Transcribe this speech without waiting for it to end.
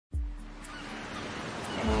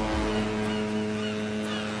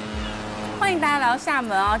欢迎大家来到厦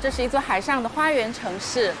门啊！这是一座海上的花园城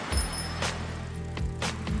市，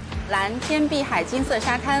蓝天碧海、金色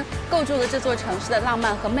沙滩构筑了这座城市的浪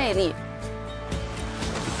漫和魅力。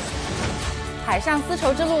海上丝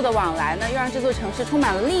绸之路的往来呢，又让这座城市充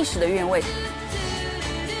满了历史的韵味。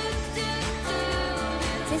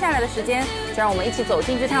接下来的时间，就让我们一起走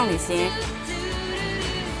进这趟旅行。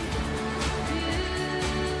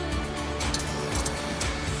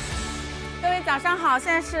 早上好，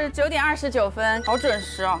现在是9点29分，好准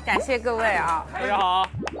时哦！感谢各位啊，大家好。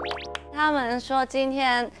他们说今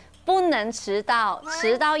天不能迟到，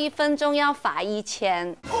迟到1分钟要罚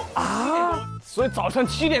1000啊！所以早上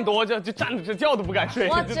7点多就站着觉都不敢睡。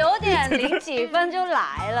我9点0几分就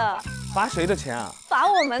来了。罚谁的钱啊？罚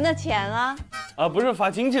我们的钱啊！不是罚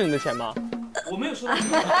经纪人的钱吗？我没有说到。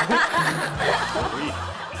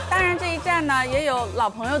当然，这一站呢也有老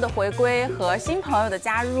朋友的回归和新朋友的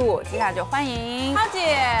加入。接下来就欢迎涛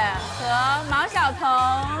姐和毛晓彤。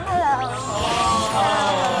Hello。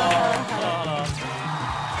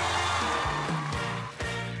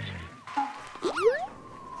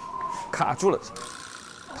卡住了，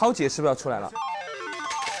涛姐是不是要出来了？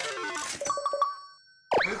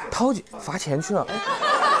涛姐罚钱去了。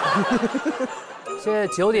现在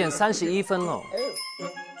9点31分了。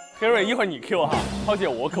 Harry， 一会儿你 Q 哈，涛姐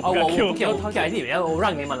我可不敢 Q。我不 Q， 涛姐你们我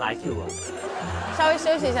让你们来 Q 啊。稍微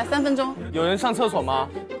休息一下3分钟。有人上厕所吗？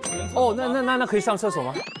哦，那可以上厕所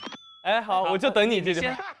吗？哎，好，我就等你这句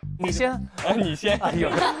话。你先。你先。哎呦。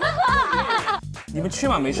你们去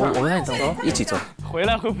嘛，没事。我们让你走，一起走。回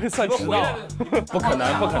来会不会算迟到？不可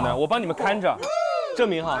能，不可能，我帮你们看着，证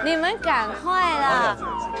明哈。你们赶快啦！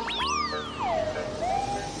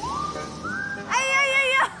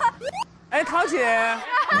哎，涛姐。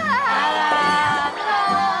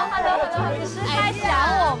 Hello， 你是太想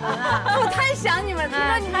我们了，我太想你们，听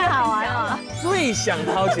说你们好玩了。最想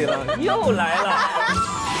涛姐了，又来了。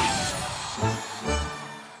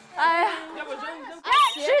哎呀，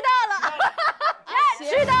迟到了，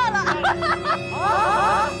迟到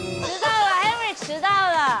了，Henry 迟到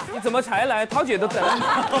了。你怎么才来？涛姐都等了你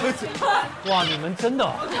好久。哇，你们真的，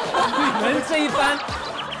你们这一班，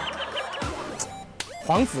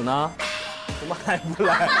皇子呢？怎么还不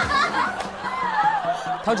来？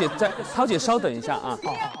涛姐稍等一下啊。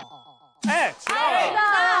哎，迟到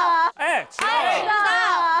了！哎，迟到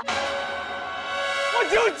了！我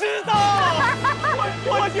就知道，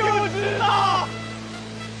我就知道。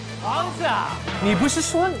王子啊，你不是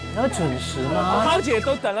说你要准时吗？涛姐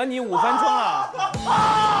都等了你5分钟了。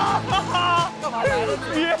干嘛来了？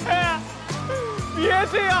别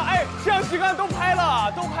这样！哎，相机刚才都拍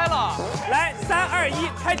了，来，3、2、1，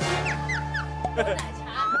开机。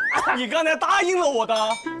你刚才答应了我的，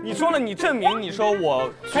你说了你证明，你说我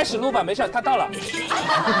开始录吧，没事，他到了。知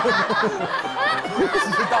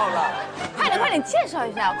道了。快点介绍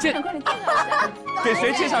一下，快点介绍一下。给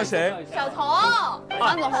谁介绍谁？小童，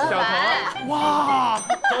张总红凡。哇，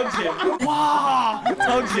涛姐，哇，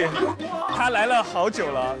涛姐，他来了好久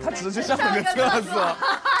了，他只是去上了个厕所。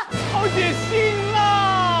涛姐醒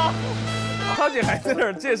了。涛姐还在那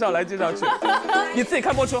儿介绍来介绍去，你自己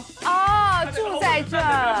看播出。哦，住在这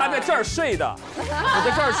儿。他在这儿睡的，我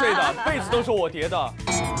在这儿睡的，被子都是我叠的。好，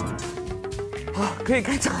可以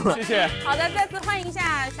开场了，谢谢。好的，再次欢迎一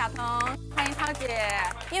下小彤，欢迎涛姐。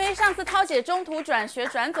因为上次涛姐中途转学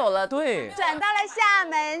转走了，对，转到了厦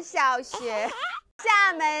门小学，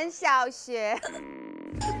厦门小学。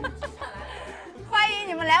欢迎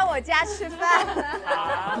你们来我家吃饭。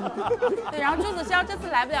对，然后朱子骁这次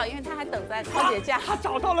来不了，因为他还等在涛姐家。他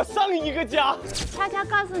找到了上一个家。悄悄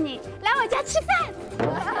告诉你，来我家吃饭。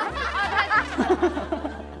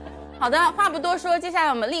好的，话不多说，接下来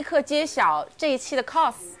我们立刻揭晓这一期的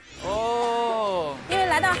cos。哦，因为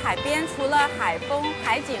来到海边，除了海风、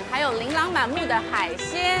海景，还有琳琅满目的海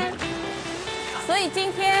鲜，所以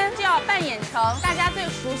今天就要扮演成大家最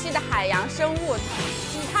熟悉的海洋生物，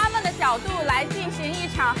以他们的角度来进行一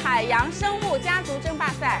场海洋生物家族争霸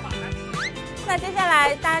赛。那接下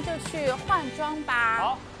来大家就去换装吧。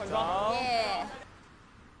好，换装。耶！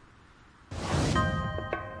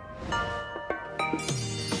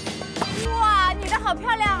哇，你的好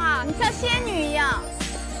漂亮啊，你像仙女一样。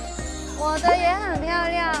我的也很漂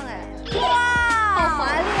亮哎。哇，好华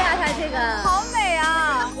丽啊，它这个。好美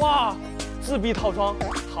啊！哇，自闭套装，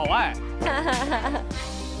好爱。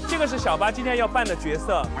这个是小八今天要扮的角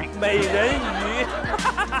色，美人鱼，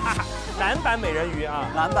男版美人鱼啊，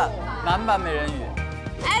男版美人鱼。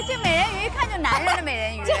哎，这美人鱼一看就男人的美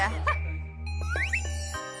人鱼。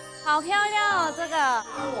好漂亮哦，这个。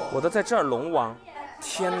我的在这儿龙王，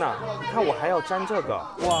天哪！你看我还要粘这个，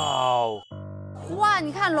哇哦！哇，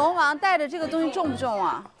你看龙王带的这个东西重不重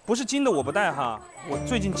啊？不是金的我不带哈，我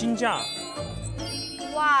最近金价。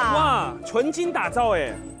哇哇，纯金打造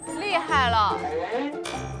哎，厉害了！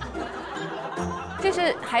这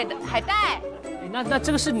是海带。 那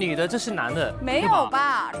这个是女的，这是男的，没有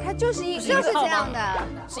吧？它就是就是这样的，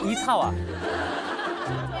是一套啊。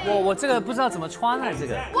我这个不知道怎么穿啊，这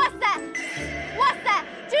个。哇塞，哇塞，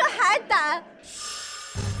这个海胆！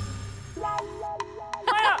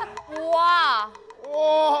哎呀，哇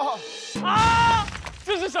哇啊！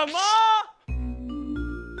这是什么？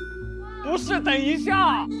不是，等一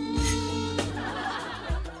下。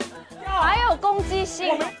还有攻击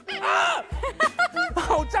性。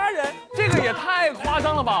好扎人！这个也太夸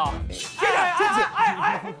张了吧！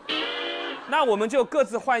哎，那我们就各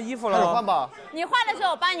自换衣服了。开始换吧。你换的时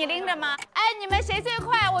候我帮你拎着吗？哎，你们谁最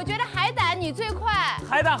快？我觉得海胆你最快。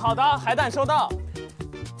海胆好的，海胆收到。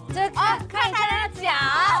这看它的脚。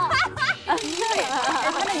哎，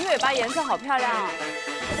它的鱼尾巴颜色好漂亮啊！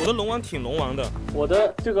我的龙王挺龙王的。我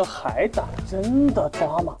的这个海胆真的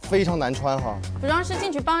抓马，非常难穿哈。服装师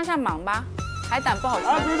进去帮一下忙吧，海胆不好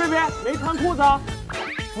穿。啊，别，没穿裤子啊。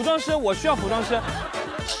服装师，我需要服装师。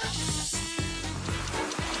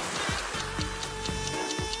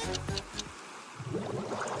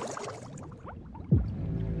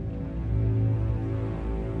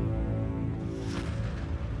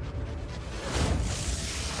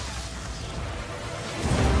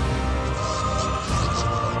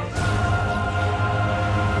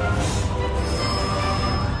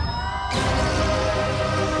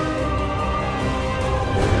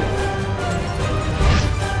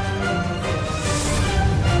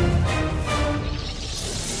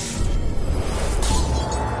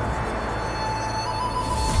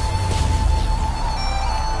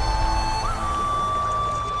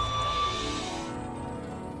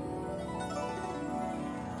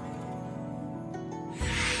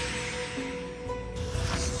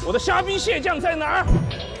我的虾兵蟹将在哪儿？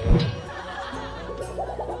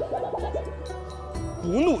不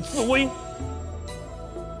怒自威。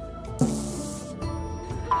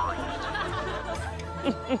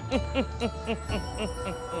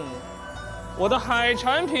我的海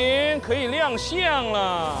产品可以亮相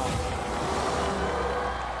了。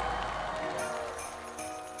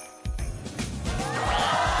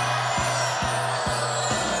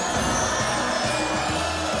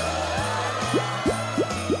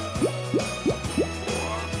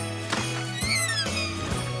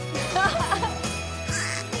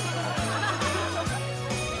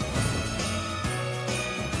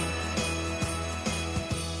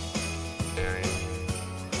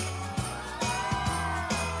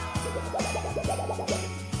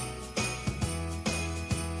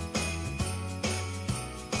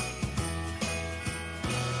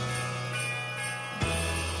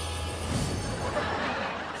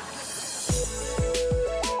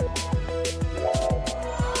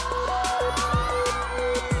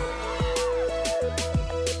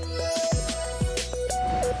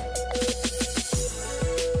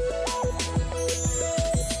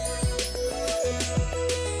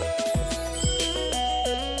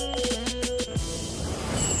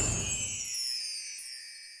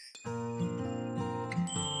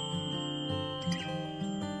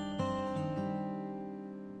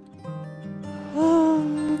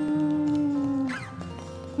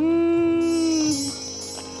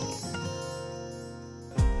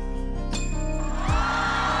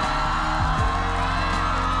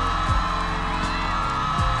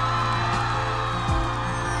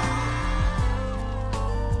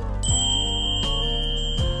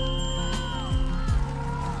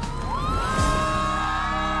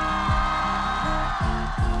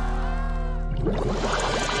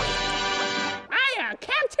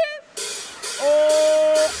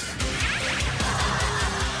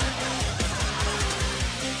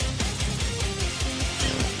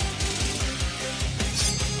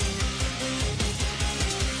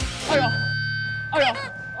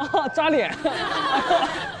扎脸，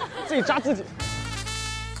自己扎自己。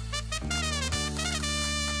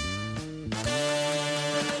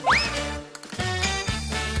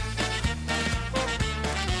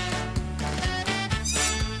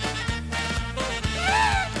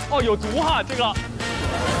哦，有毒哈，这个。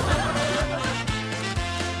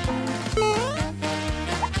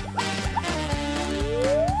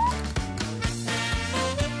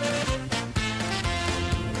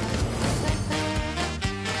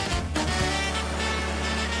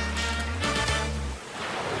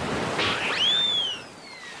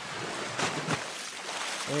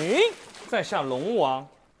哎，在下龙王，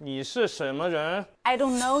你是什么人 I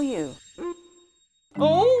don't know you.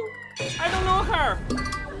 ？Oh, I don't know her.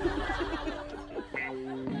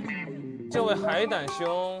 这位海胆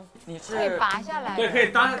兄，你是可以拔下来。对，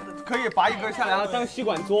可以拔一根下来，然后当吸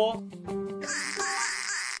管嘬，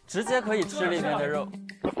直接可以吃里面的肉。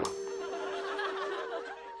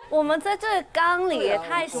我们在这个缸里也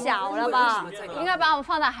太小了吧，应该把我们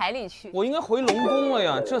放到海里去。我应该回龙宫了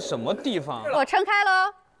呀，这什么地方？我撑开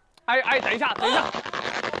喽。哎，等一下，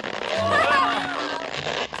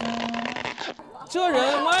这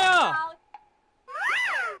人，妈呀！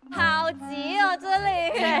好急哦，这里。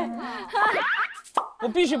我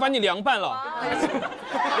必须把你凉拌了。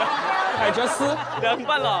海蜇丝凉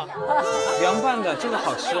拌了，凉拌的这个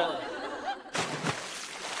好吃。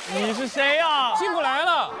你是谁呀？进不来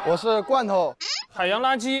了。我是罐头，海洋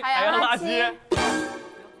垃圾。海洋垃圾。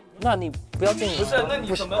那你不要进。不是，那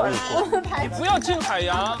你怎么？你不要进海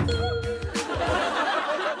洋。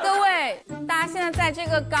各位，大家现在在这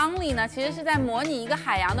个缸里呢，其实是在模拟一个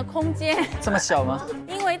海洋的空间。这么小吗？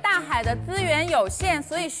因为大海的资源有限，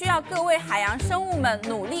所以需要各位海洋生物们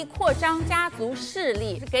努力扩张家族势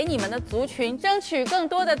力，给你们的族群争取更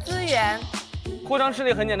多的资源。扩张势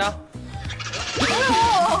力很简单。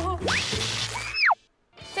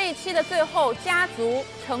这一期的最后，家族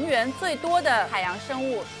成员最多的海洋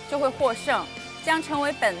生物就会获胜，将成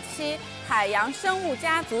为本期海洋生物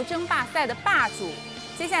家族争霸赛的霸主。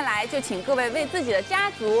接下来就请各位为自己的家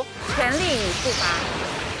族全力以赴吧。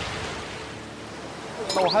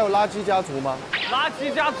那我还有垃圾家族吗？垃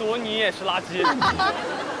圾家族，你也是垃圾。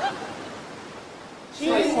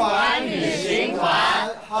新款旅行团，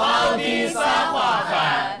夯丁三话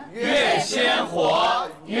反，越鲜活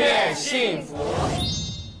越幸福。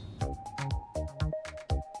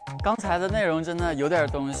刚才的内容真的有点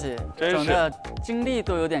东西，整个精力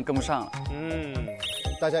都有点跟不上了。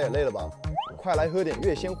大家也累了吧？快来喝点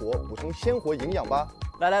越鲜活，补充鲜活营养吧！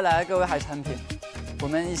来，各位海产品，我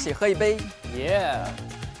们一起喝一杯，耶！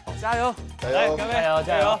加油！来，各位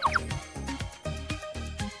加油！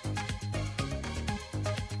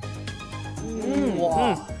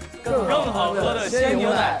哇，更好喝的鲜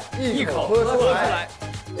牛奶，一口喝出来。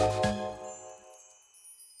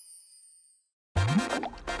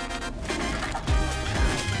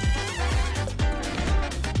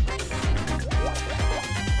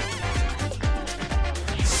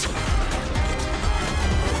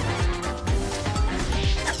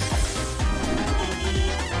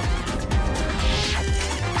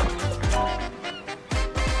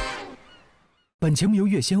本节目由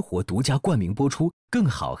越鲜活独家冠名播出，更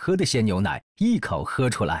好喝的鲜牛奶，一口喝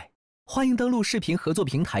出来。欢迎登录视频合作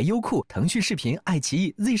平台优酷、腾讯视频、爱奇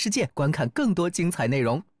艺、Z 世界，观看更多精彩内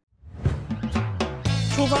容。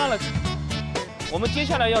出发了，我们接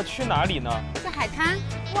下来要去哪里呢？去海滩。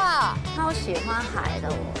哇，超喜欢海的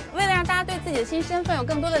我。为了让大家对自己的新身份有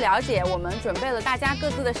更多的了解，我们准备了大家各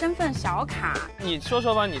自的身份小卡。你说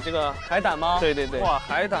说吧，你这个海胆吗？对。哇，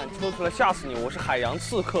海胆抽出来吓死你！我是海洋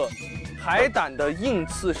刺客。海胆的硬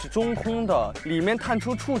刺是中空的，里面探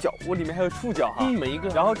出触角，我里面还有触角哈，每一个。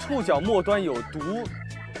然后触角末端有毒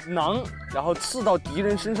囊，然后刺到敌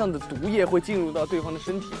人身上的毒液会进入到对方的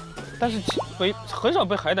身体。但是很少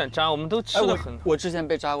被海胆扎，我们都吃得很。我之前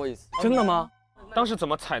被扎过一次。真的吗？当时怎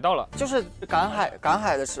么踩到了？就是赶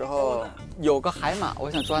海的时候有个海马，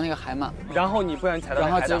我想抓那个海马，然后你不小心踩到海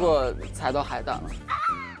胆，然后结果踩到海胆了，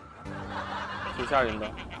挺吓人的。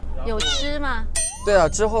有吃吗？对啊，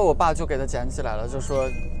之后我爸就给他捡起来了，就说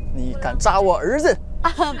你敢扎我儿子，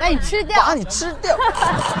把你吃掉，把你吃掉。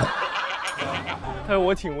他说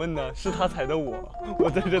我请问呢，是他踩的我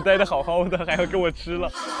在这待得好好的，还要给我吃了。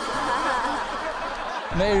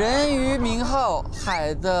美人鱼名号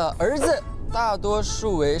海的儿子，大多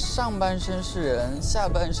数为上半身是人，下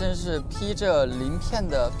半身是披着鳞片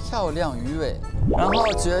的漂亮鱼尾，然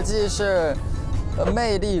后绝技是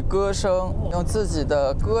魅力歌声，用自己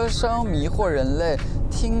的歌声迷惑人类，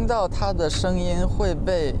听到他的声音会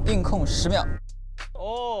被硬控10秒。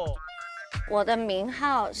哦，我的名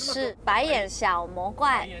号是白眼小魔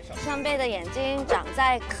怪，上背的眼睛长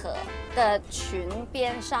在壳的裙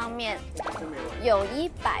边上面，有100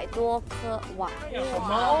多颗。哇！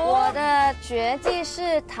我的绝技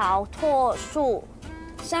是逃脱术。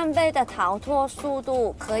扇贝的逃脱速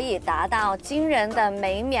度可以达到惊人的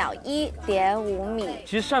每秒1.5米。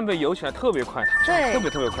其实扇贝游起来特别快，对，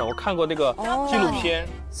特别快。我看过那个纪录片。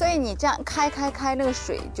所以你这样开，那个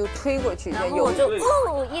水就推过去，然后我就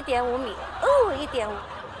1.5米，1.5。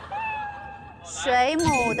水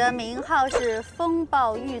母的名号是风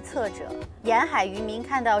暴预测者，沿海渔民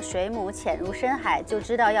看到水母潜入深海，就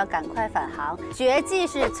知道要赶快返航。绝技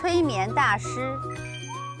是催眠大师。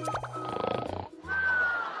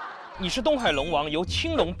你是东海龙王，由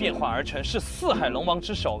青龙变化而成，是四海龙王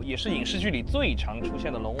之首，也是影视剧里最常出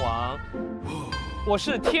现的龙王。我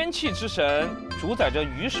是天气之神，主宰着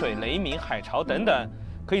雨水、雷鸣、海潮等等，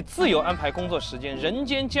可以自由安排工作时间。人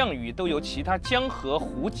间降雨都由其他江河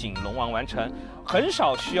湖景龙王完成，很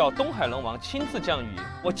少需要东海龙王亲自降雨。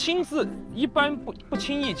我亲自一般不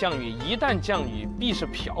轻易降雨，一旦降雨必是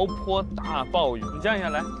瓢泼大暴雨。你降一下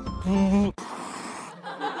来。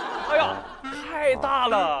哎呀，太大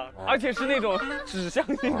了，而且是那种指向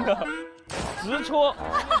性的，直戳。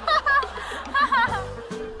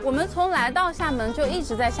我们从来到厦门就一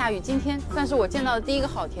直在下雨，今天算是我见到的第一个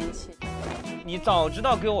好天气。你早知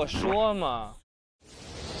道给我说嘛。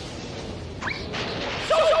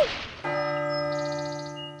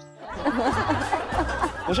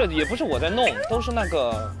不是，也不是我在弄，都是那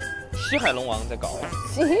个西海龙王在搞。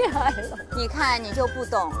西海龙，你看你就不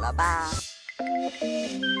懂了吧？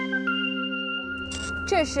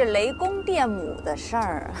这是雷公电母的事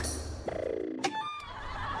儿。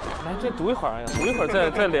来，再读一会儿，读一会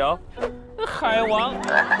儿再聊。海王，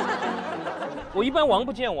我一般王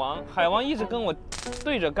不见王，海王一直跟我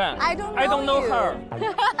对着干。I don't know her。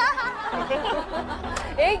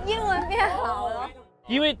哎，英文变好了。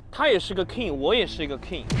因为他也是个 king， 我也是一个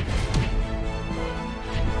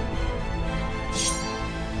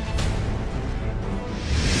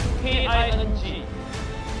king。KING，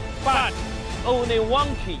 but only one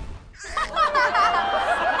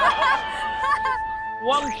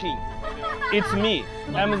king。One king, it's me.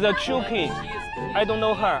 I'm the true king. I don't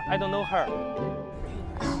know her. I don't know her.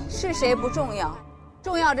 是谁不重要，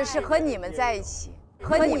重要的是和你们在一起，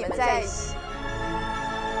和你们在一起，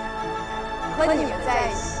和你们在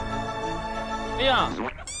一起。哎呀，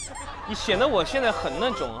你显得我现在很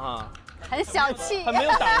那种哈，很小气，很没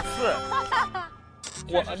有档次。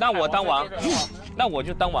那我当王，那我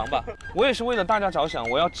就当王吧。我也是为了大家着想，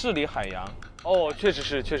我要治理海洋。哦，确实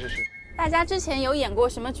是，确实是。大家之前有演过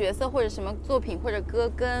什么角色或者什么作品或者歌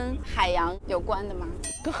跟海洋有关的吗？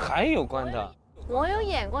跟海有关的。我有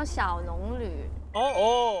演过小龙女。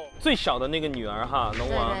哦，最小的那个女儿哈，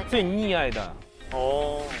龙王最溺爱的。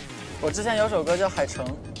哦，我之前有首歌叫《海城》，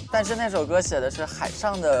但是那首歌写的是海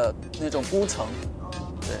上的那种孤城。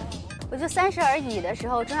对。我就30而已的时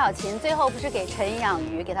候，钟小琴最后不是给陈养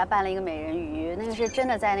鱼给他办了一个美人鱼，那个是真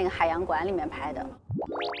的在那个海洋馆里面拍的。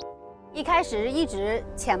一开始一直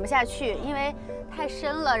潜不下去，因为太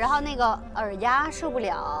深了，然后那个耳压受不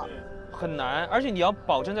了，很难，而且你要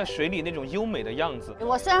保证在水里那种优美的样子。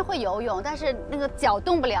我虽然会游泳，但是那个脚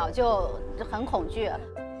动不了，就很恐惧。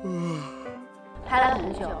拍了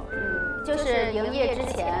很久，就是营业之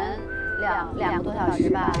前2个多小时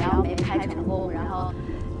吧，然后没拍成功，然后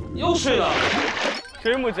又睡了。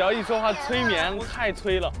水母只要一说话催眠，太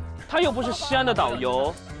催了。他又不是西安的导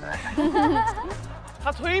游。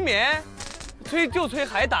他催眠，就催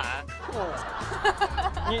海胆。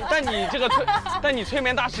但你催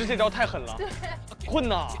眠大师这招太狠了，困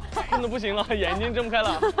呐，困得不行了，眼睛睁不开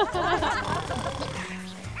了。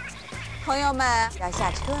朋友们要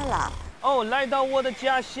下车了。哦，来到我的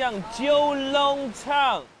家乡九龙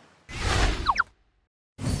场。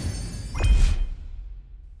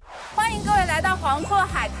欢迎各位来到黄厝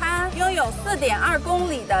海滩，拥有4.2公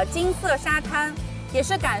里的金色沙滩。也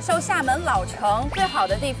是感受厦门老城最好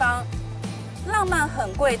的地方，浪漫很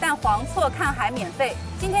贵，但黄厝看海免费。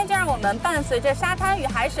今天就让我们伴随着沙滩与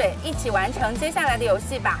海水，一起完成接下来的游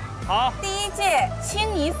戏吧。好，第1届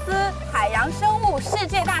青尼斯海洋生物世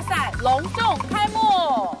界大赛隆重开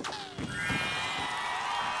幕。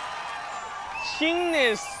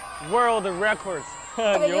Guinness World Records，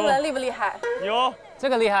 这个英文厉不厉害？牛，这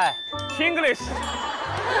个厉害。English。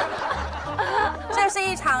这是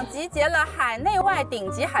一场集结了海内外顶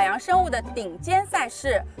级海洋生物的顶尖赛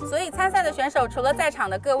事，所以参赛的选手除了在场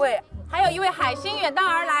的各位，还有一位海星远道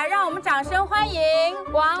而来，让我们掌声欢迎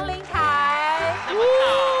王林凯。啊，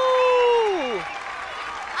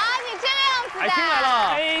你这个样子的。海星来了，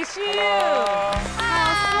海星，好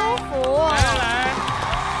舒服。来，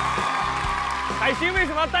海星为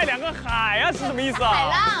什么要带2个海啊？是什么意思啊？海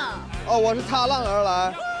浪。哦，我是踏浪而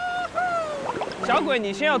来。小鬼，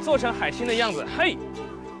你先要做成海星的样子，嘿，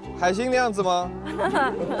海星的样子吗？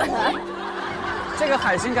这个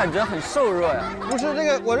海星感觉很瘦弱呀。不是这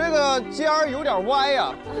个，我这个尖儿有点歪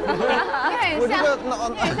呀。我这个脑，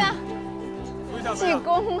有点像济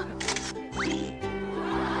公。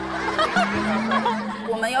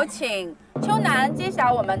我们有请秋楠揭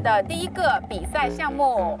晓我们的第1个比赛项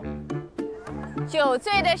目。酒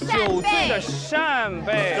醉的扇贝。酒醉的扇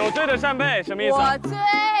贝。酒醉的扇贝什么意思？我醉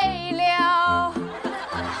了。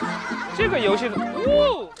这个游戏，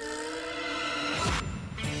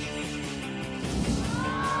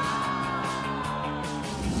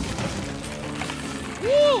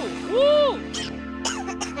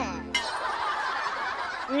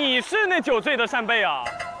你是那9岁的扇贝啊？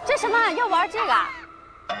这什么要玩这个？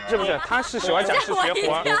是不是？他是喜欢讲是学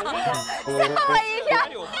活。吓我一跳，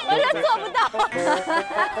我这做不到。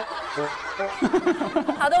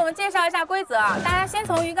好的，我们介绍一下规则啊，大家先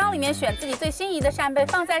从鱼缸里面选自己最心仪的扇贝，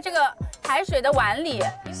放在这个排水的碗里。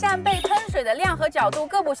扇贝喷水的量和角度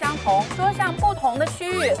各不相同，桌上不同的区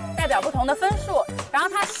域代表不同的分数。然后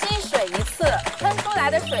它吸水一次，喷出来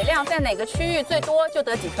的水量在哪个区域最多就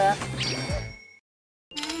得几分。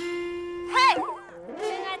嘿，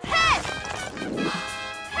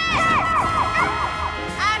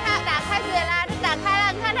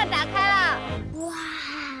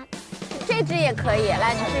这只也可以，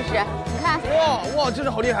来你试试，你看。哇，这只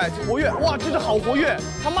好厉害，活跃！哇，这只好活跃，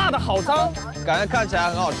它骂的好脏，感觉看起来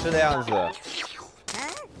很好吃的样子。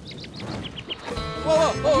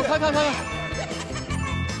哦，看，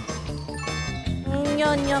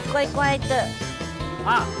妞乖乖的。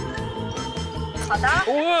啊，好的。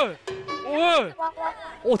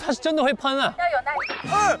哦，它是真的会喷啊！要有耐心。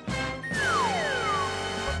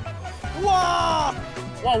哇，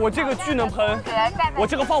我这个巨能喷，我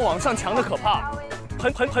这个放网上强的可怕，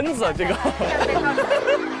喷子这个。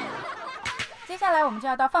接下来我们就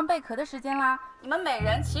要到放贝壳的时间啦，你们每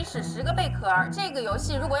人起始10个贝壳。这个游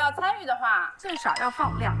戏如果要参与的话，最少要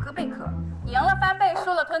放2个贝壳，赢了翻倍，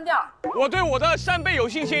输了吞掉。我对我的扇贝有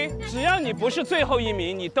信心，只要你不是最后1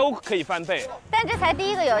名，你都可以翻倍。但这才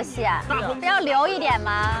第一个游戏啊，不要留一点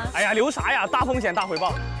吗？哎呀，留啥呀？大风险大回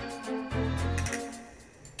报。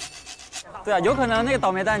对啊，有可能那个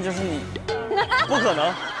倒霉蛋就是你。不可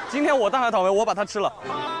能，今天我大海倒霉，我把它吃了。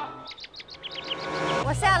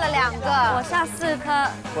我下了2个，我下4颗，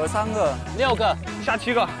我3个，6个，下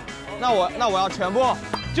7个。那我要全部，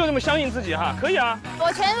就这么相信自己哈，可以啊。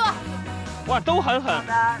我全入。哇，都很狠，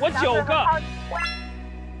我9个。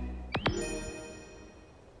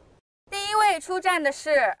第一位出战的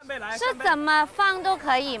是怎么放都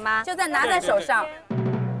可以吗？就在拿在手上。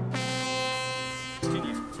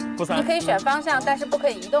你可以选方向，但是不可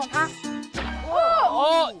以移动它。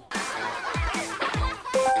哦。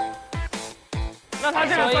那它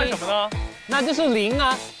这个算什么呢？那就是0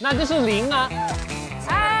啊，那就是0啊。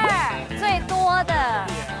2，最多的，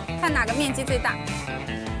看哪个面积最大。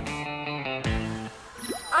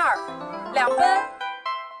2，2分。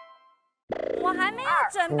我还没有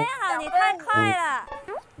准备好，你太快了，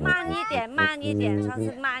慢一点，上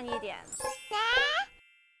次慢一点。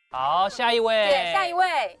好，下一位。对，下一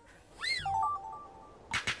位。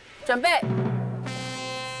准备。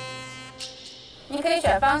你可以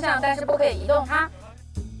选方向，但是不可以移动它。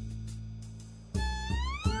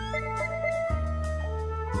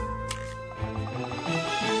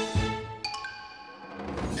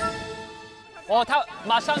哦，它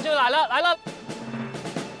马上就来了，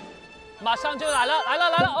马上就来了，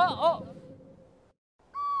哦。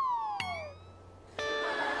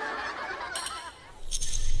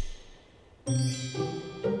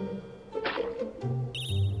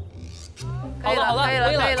可以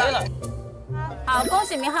了。好，恭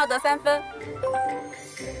喜明浩得3分。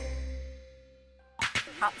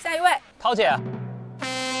好，下一位，涛姐。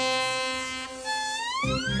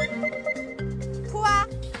吐啊！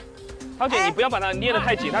涛姐，你不要把它捏得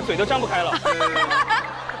太紧，它嘴都张不开了。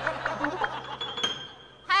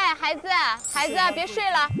嗨，孩子，别睡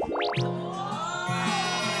了。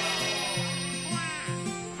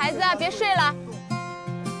孩子，别睡了。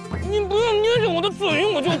你不要捏着我的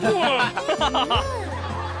嘴，我就吐了。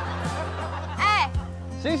哎，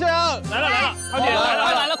醒醒！来了，涛姐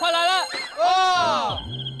快来了！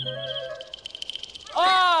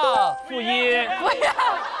哦，负1。不要。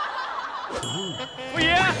负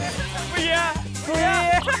1。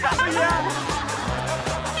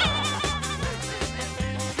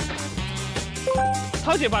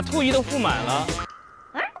涛姐把负1都付满了。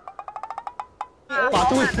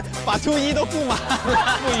把负1都付满了，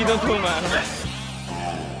负1都付满了。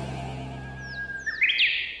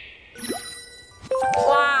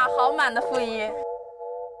哇，好满的负1。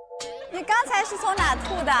你刚才是从哪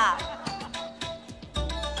吐的？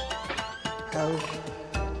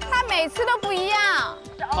他每次都不一样。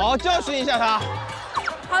好好教训一下他。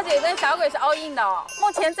涛姐跟小鬼是 all in 的哦，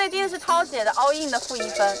目前最低的是涛姐的 all in 的负1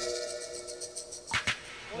分。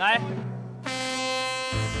来。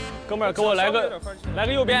哥们儿，给我来个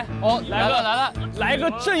右边哦，来个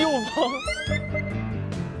正右方。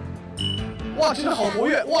哇，真的好活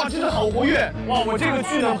跃！哇，我这个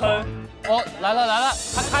巨能喷。哦，来了，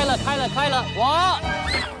它开了，哇，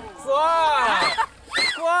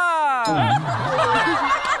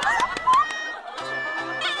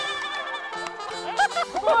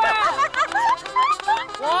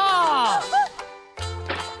哇！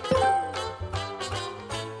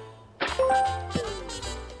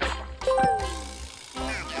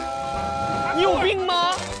你有病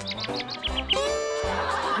吗？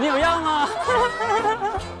你有样吗？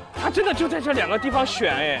他真的就在这2个地方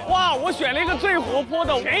选哎！哇，我选了一个最活泼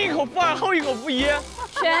的，前一口负2，后一口负1，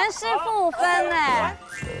全是负分哎！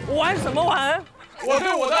玩什么玩？我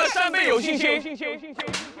对我的扇贝有信心。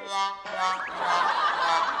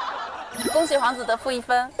恭喜皇子得负1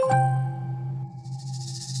分。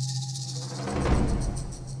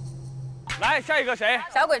来，下一个谁？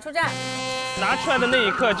小鬼出战。拿出来的那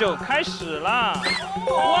一刻就开始了。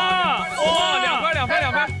哇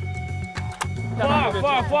，2分。负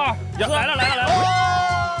二，来了！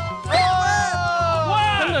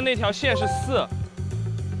哇！喷的那条线是4。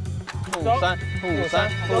负3，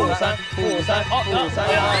好，2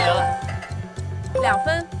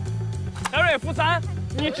分。小蕊负3，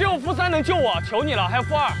你只有负3能救我，求你了，还有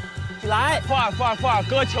负2。来，负二，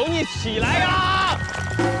哥，求你起来呀！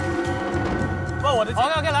我的天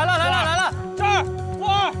 ，OK， 来了，这儿，负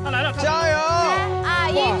2，他来了，加油！啊，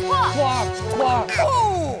一破，负二，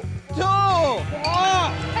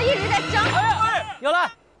他一直在争。有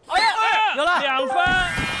了2分。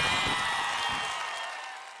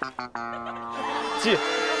记。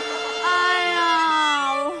哎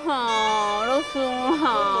呀，我好都输了。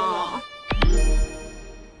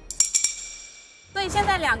所以现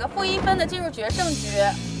在2个负1分的进入决胜局。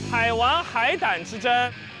海王海胆之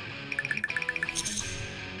争。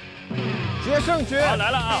决胜局。好，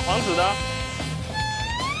来了啊，皇子的。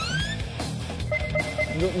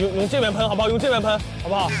用这边喷好不好？用这边喷好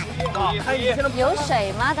不好？好，看一现在有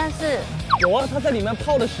水吗？但是有啊，他在里面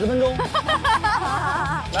泡了10分钟。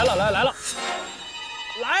来了，来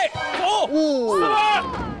走，4分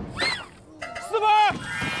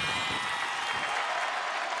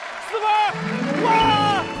，4分，哇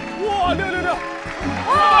，6，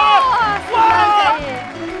哇，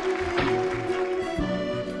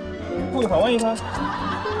碰一会儿，万一他。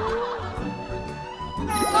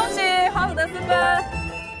恭喜皇子得4分。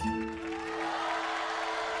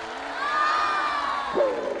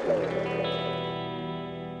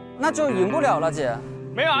那就赢不了了，姐。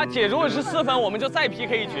没有啊，姐如果是4分，我们就再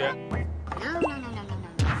PK 一局。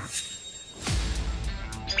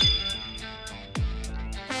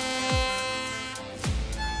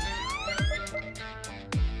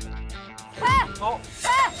好，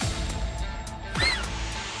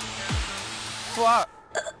负2，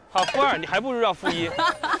好，负2，你还不如要负1。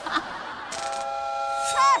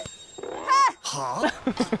好，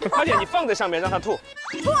快点，你放在上面让他吐。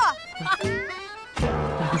吐。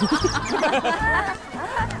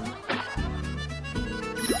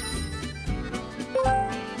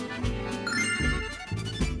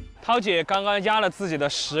涛姐刚刚压了自己的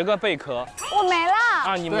10个贝壳。我没了。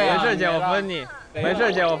啊，你没事，姐，我分你。没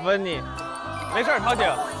事，姐，我分你。没事，涛姐，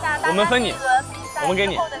我们分你，我们给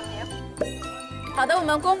你。好的，我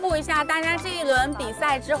们公布一下大家这一轮比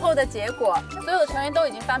赛之后的结果。所有的成员都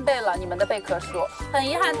已经翻倍了你们的贝壳数，很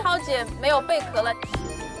遗憾，涛姐没有贝壳了。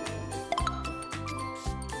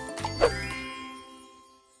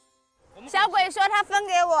小鬼说他分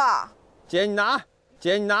给我。姐你拿，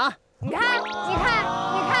姐你拿。你看，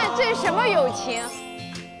这是什么友情？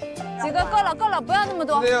几个够了，不要那么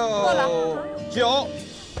多，够了。9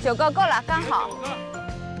个够了，刚好。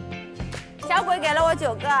小鬼给了我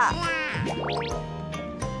9个。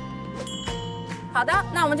好的，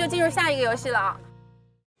那我们就进入下一个游戏了啊。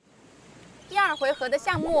第2回合的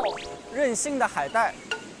项目，任性的海带。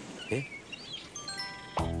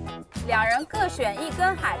两人各选1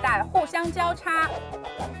根海带，互相交叉，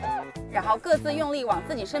然后各自用力往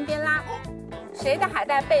自己身边拉，谁的海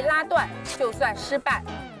带被拉断就算失败，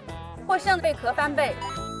获胜贝壳翻倍，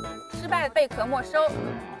失败贝壳没收。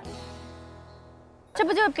这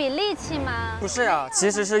不就是比力气吗？不是啊，其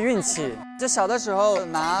实是运气。就小的时候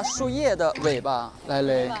拿树叶的尾巴来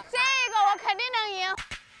勒。这个我肯定能赢。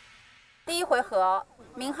第1回合，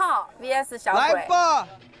明浩 VS 小鬼。来吧，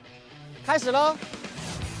开始喽！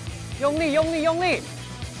用力！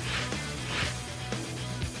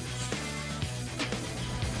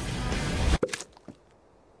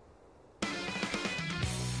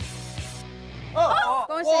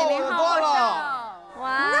恭喜明浩获胜！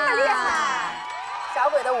哇，那么厉害！小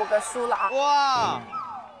鬼的5个输了啊！哇！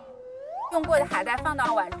用过的海带放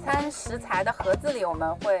到晚餐食材的盒子里，我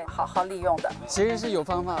们会好好利用的。其实是有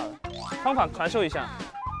方法的。方法传授一下。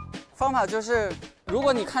方法就是，如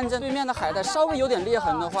果你看见对面的海带稍微有点裂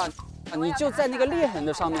痕的话，你就在那个裂痕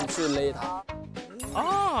的上面去勒它。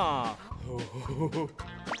啊！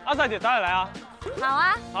阿萨姐，咱俩来啊！好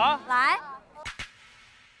啊，好啊！来。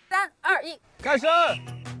3、2、1，开始。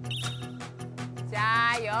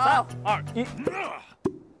加油！3、2、1。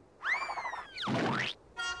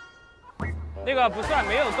那个不算，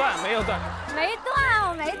没有断，没有断。没断，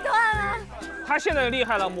我没断啊。他现在厉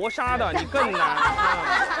害了，磨砂的，你更难。3、2、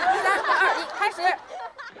1，开始。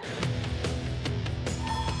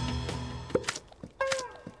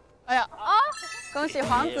哎呀！哦，恭喜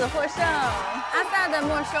皇子获胜，阿萨的没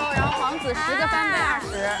收，然后皇子10个翻倍20。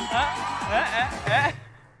哎！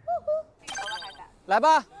来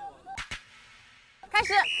吧，开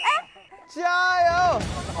始！哎，加油！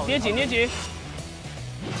捏紧，捏紧。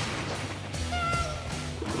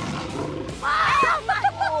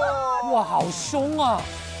哇，好凶啊！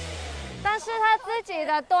但是他自己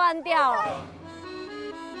的断掉了。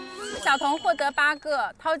小童获得8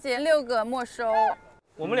个，涛姐6个没收。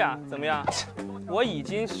我们俩怎么样？我已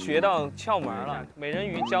经学到窍门了，美人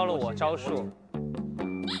鱼教了我招数。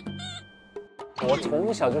我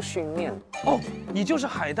从小就训练。哦，你就是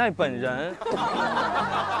海带本人。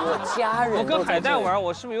我家人。我跟海带玩，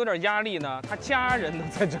我是不是有点压力呢？他家人都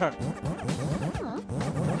在这儿。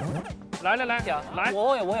来，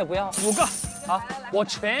我也不要5个。好，我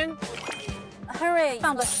全。Henry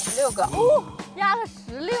放的16个，哦，压了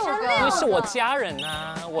16个，因为是我家人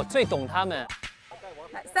啊，我最懂他们。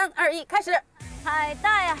来，3、2、1，开始。海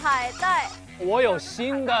带。我有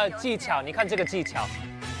新的技巧，你看这个技巧。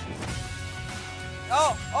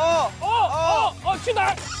哦，去哪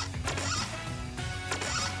儿？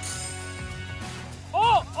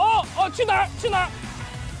去哪儿？去哪儿？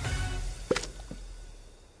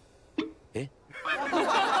哎，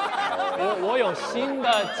我有新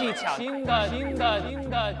的技巧，新的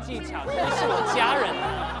技巧，这是我家人啊。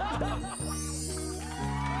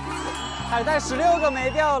海带16个没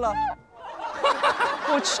掉了，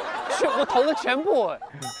我投了全部，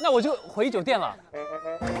那我就回酒店了。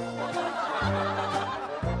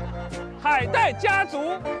海带家族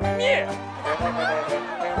灭。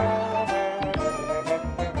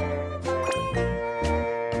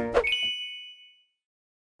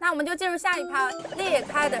那我们就进入下一趴，裂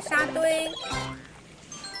开的沙堆。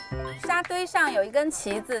沙堆上有一根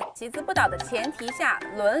旗子，旗子不倒的前提下，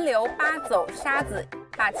轮流扒走沙子，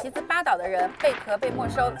把旗子扒倒的人贝壳被没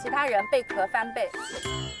收，其他人贝壳翻倍。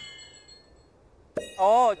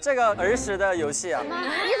哦，这个儿时的游戏啊，你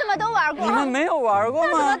怎么都玩过？你们没有玩过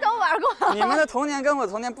吗？怎么都玩过？你们的童年跟我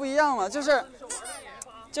童年不一样嘛，就是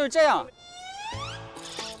这样，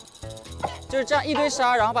就是这样一堆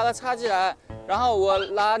沙，然后把它插起来，然后我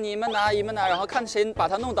拿，你们拿，然后看谁把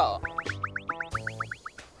它弄倒。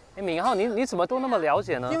哎，敏浩，你怎么都那么了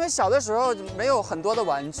解呢？因为小的时候没有很多的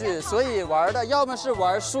玩具，所以玩的要么是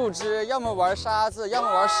玩树枝，要么玩沙子，要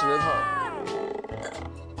么玩石头。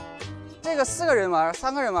这个4个人玩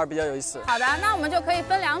，3个人玩比较有意思。好的，那我们就可以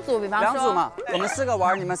分2组，比方说2组嘛，我们4个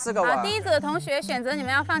玩，你们4个玩。好，第一组的同学选择你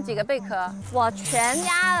们要放几个贝壳。我全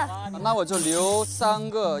压了。那我就留3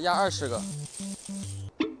个，压20个。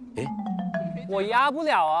哎，我压不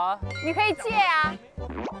了啊。你可以借啊。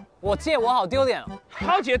我借我好丢脸。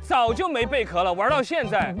涛姐早就没贝壳了，玩到现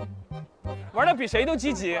在，玩的比谁都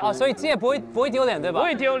积极啊，所以借不会丢脸对吧？不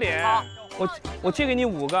会丢脸。好，我借给你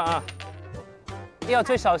5个啊。要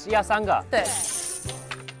最少压3个。对。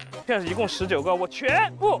现在是一共19个，我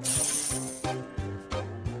全部。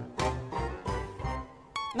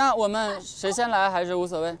那我们谁先来还是无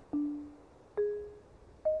所谓？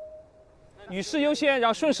女士优先，然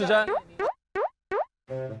后顺时针。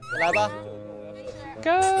来吧。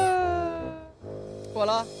Go。过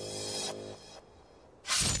了。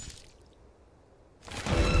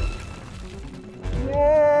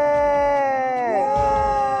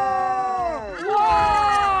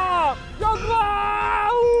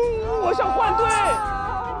我想换队，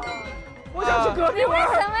我想去隔壁玩。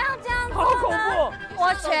为什么要这样做呢？好恐怖！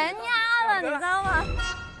我全压了，你知道吗？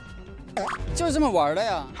就是这么玩的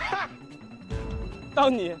呀。到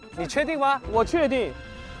你确定吗？我确定。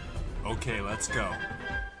Okay, let's go.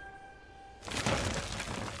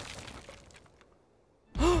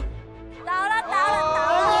 倒了！ No！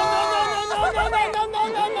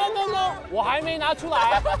 我还没拿出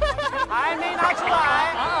来，还没拿出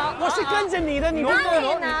来。我是跟着你的，你那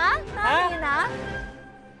你拿，那你拿。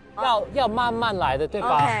要慢慢来的，对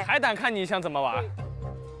吧？海胆看你想怎么玩。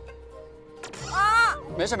啊！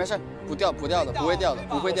没事，不掉的，不会掉的，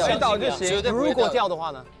不会掉的。先倒就行，绝对不会掉。如果掉的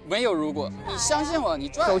话呢？没有如果，你相信我，你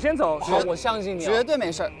转。手先走，好，我相信你，绝对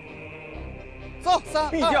没事。走，3、2、1，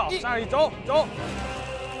必掉，3、2、1，走。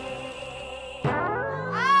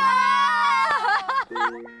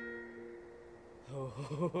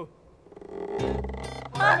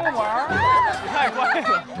慢慢玩，你太乖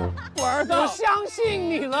了。玩的。我相信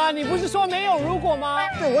你了，你不是说没有如果吗？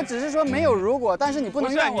对，我只是说没有如果，但是你不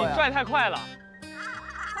能怨我呀。你拽太快了，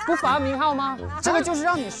不罚名号吗？这个就是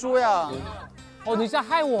让你输呀。哦，你在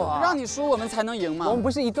害我啊！让你输我们才能赢嘛。我们不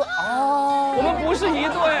是一队哦，我们不是一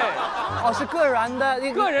队，哦，是个人的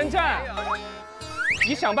个人战。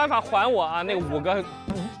你想办法还我啊，那5个。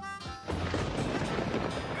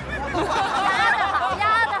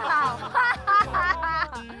压得好，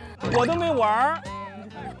我都没玩儿。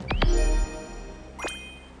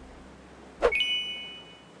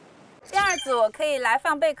第二组可以来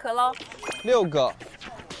放贝壳喽。 6个，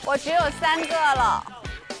我只有3个了。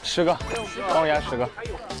 10个，帮我压10个。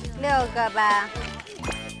6个吧。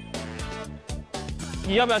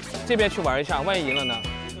你要不要这边去玩一下？万一赢了呢？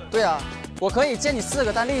对啊，我可以借你4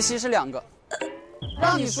个，但利息是2个。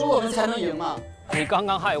让你输我们才能赢嘛。你刚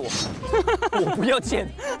刚害我，我不要钱，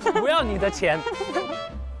不要你的钱。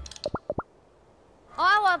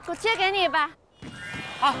我借给你吧。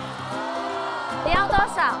啊，你要多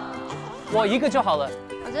少？我1个就好了。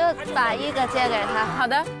我就把1个借给他。好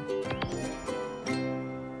的。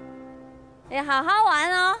你好好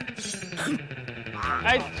玩哦。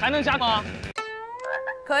哎，还能加吗？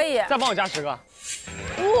可以。再帮我加10个。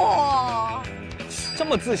哇，这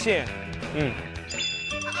么自信。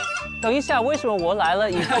等一下，为什么我来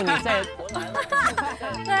了以后你再？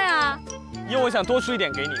对啊。因为我想多出一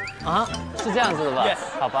点给你。啊，是这样子的吧？ Yes，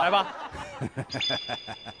 好吧，来吧。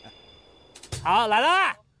好，来了。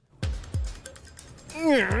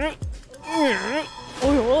哦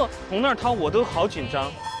呦，从那儿掏我都好紧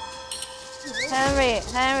张。Henry。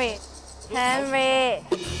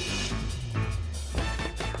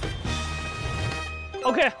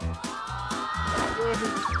OK。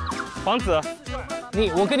皇子，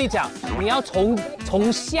我跟你讲，你要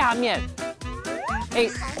从下面。哎，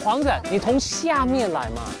皇子，你从下面来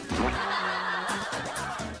嘛。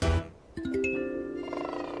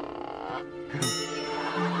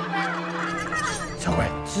小鬼，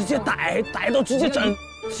直接逮到直接整，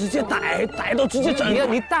直接逮到直接整。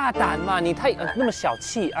你大胆嘛，你太那么小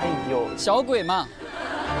气，哎呦，小鬼嘛。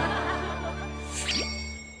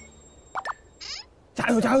加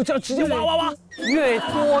油，这样直接挖，越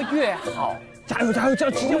多越好。加油，这样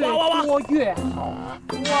直接挖，越多越好。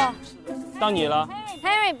哇，到你了。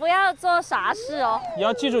Henry， 不要做傻事哦。你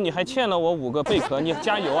要记住，你还欠了我5个贝壳，你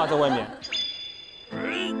加油啊，在外面。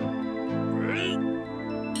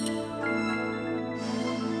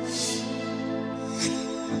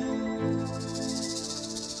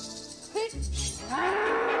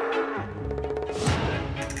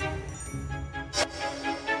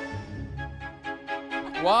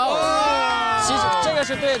哇哦，其实这个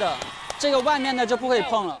是对的，这个外面的就不可以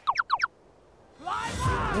碰了。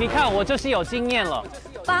你看我就是有经验了，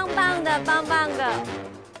棒棒的。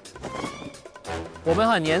我们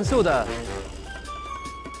很严肃的，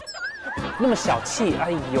那么小气，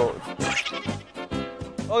哎呦，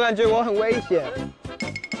我感觉我很危险。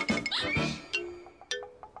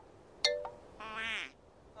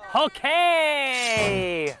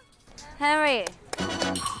OK， Henry，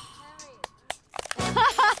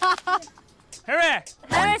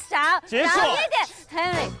 少结束少一点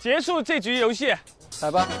 ，Henry， 结束这局游戏。来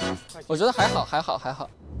吧，我觉得还好。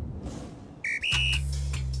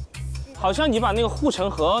好像你把那个护城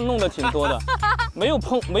河弄得挺多的，没有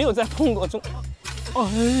再碰过中。哎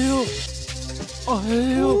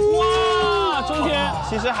呦，哇，中间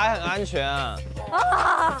其实还很安全啊。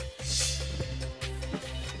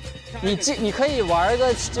你可以玩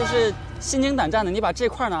个就是心惊胆战的，你把这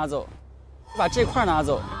块拿走，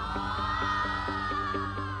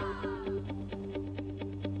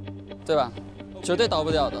对吧？绝对倒不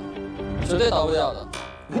掉的。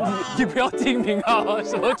你不要听明浩，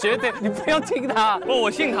什么绝对，你不要听他。不，我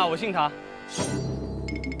信他。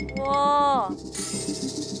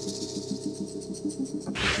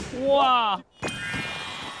哇，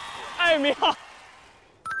艾米浩，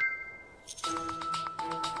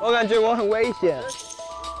我感觉我很危险。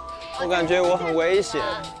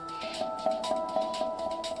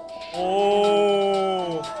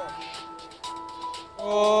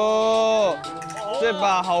哦，这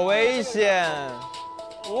把好危险！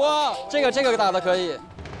哇，这个打的可以，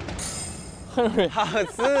好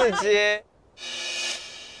刺激！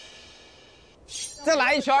再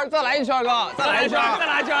来一圈，哥，再来一圈。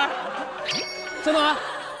真的吗？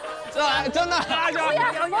真的！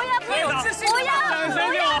不要，自信，听他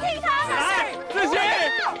的，来，自信，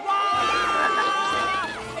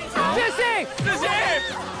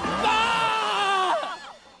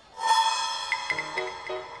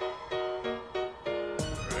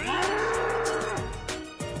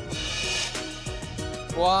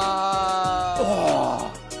哇！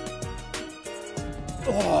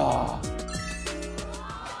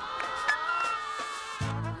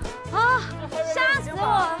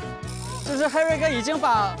就是黑瑞哥已经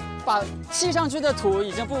把砌上去的土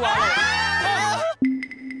已经不挖了。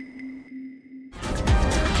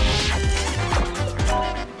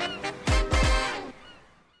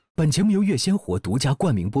本节目由月鲜活独家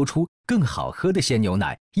冠名播出，更好喝的鲜牛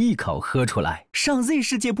奶，一口喝出来。上 Z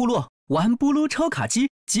世界部落玩布鲁抽卡机，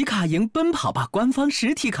集卡赢奔跑吧官方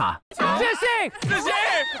实体卡。自信，自信，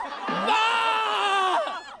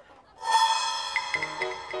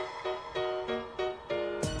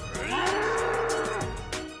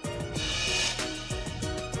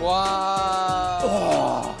哇！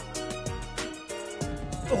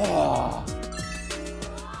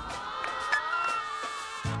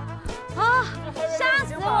啊！吓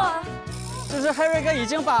死我！就是黑瑞哥已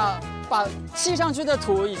经把砌上去的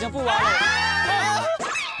土已经不挖了。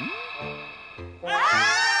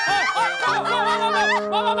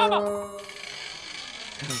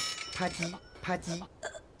啪叽啪叽。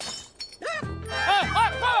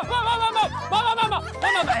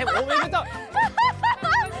哎，我没到。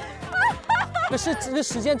可是这个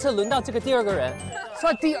时间车轮到这个第二个人，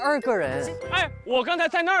算第二个人。哎，我刚才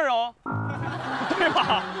在那儿哦，对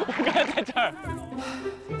吧？我刚才在这儿。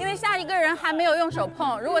因为下一个人还没有用手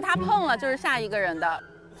碰，如果他碰了，就是下一个人的。哎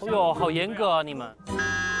呦，好严格啊你们。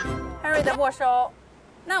Henry 的没收，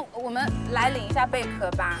那我们来领一下贝壳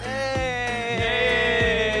吧。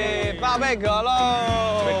哎，发贝壳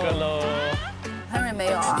喽！贝壳喽 ！Henry 没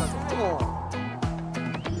有啊。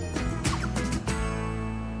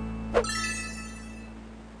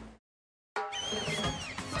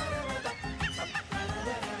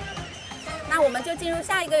那我们就进入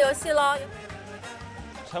下一个游戏喽。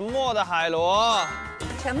沉默的海螺。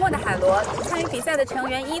沉默的海螺，参与比赛的成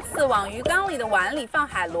员依次往鱼缸里的碗里放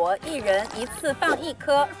海螺，一人一次放1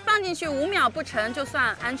颗，放进去5秒不沉就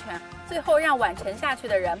算安全。最后让碗沉下去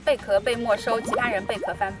的人贝壳被没收，其他人贝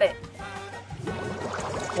壳翻倍。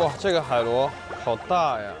哇，这个海螺好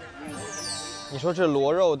大呀！你说这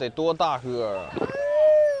螺肉得多大个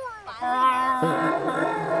啊？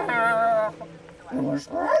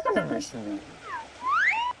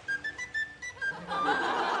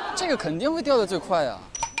这个肯定会掉得最快啊！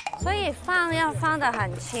所以要放得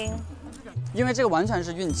很轻，因为这个完全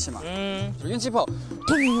是运气嘛。运气不好，懂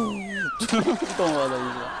我的意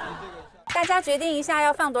思。大家决定一下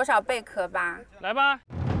要放多少贝壳吧。来吧，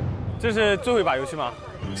这是最后一把游戏吗？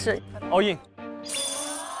是。all in。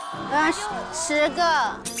我要10个。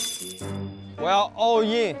我要 all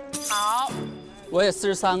in。好。我也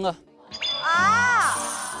43个。啊！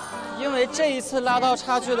因为这一次拉到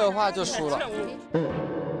差距的话就输了。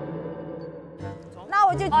那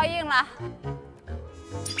我就 all in 了。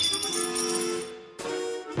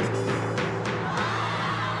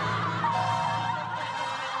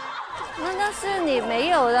那要是你没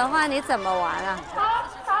有的话，你怎么玩啊？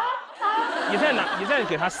你再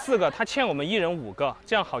给他4个，他欠我们1人5个，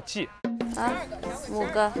这样好记。啊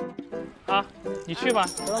，5个。啊，你去吧。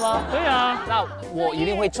真的吗？对呀。那我一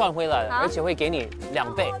定会赚回来的，而且会给你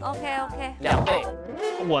2倍。OK。2倍。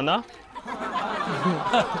我呢？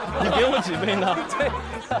你给我几倍呢？对，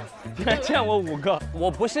你还欠我5个。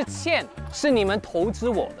我不是欠，是你们投资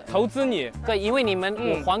我的。投资你？对，因为你们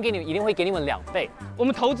我还给你，一定会给你们2倍。我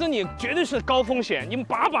们投资你绝对是高风险，你们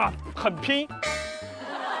把很拼。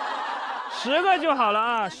10个就好了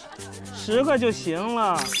啊，10个就行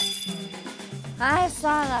了。哎，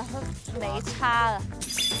算了，没差了。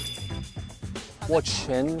我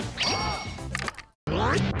全。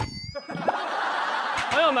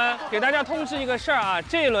朋友们，给大家通知一个事儿啊，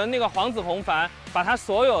这一轮那个黄子红凡把他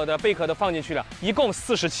所有的贝壳都放进去了，一共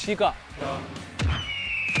47个。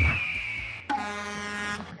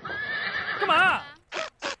干嘛？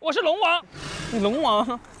我是龙王。你龙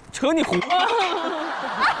王？扯你胡！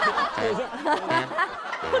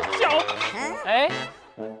我脚，哎，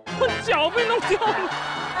我脚被弄掉了。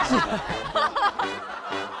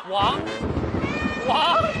王，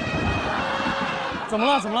怎么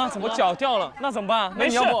了？我脚掉了，那怎么办？没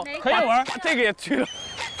事，可以玩。这个也去了。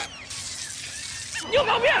你有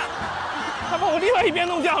毛病！他把我另外一边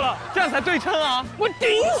弄掉了，这样才对称啊！我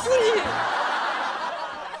顶死你！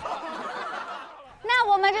那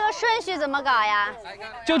我们这个顺序怎么搞呀？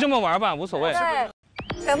就这么玩吧，无所谓。对，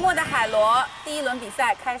沉默的海螺，第1轮比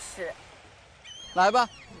赛开始。来吧，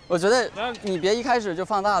我觉得你别一开始就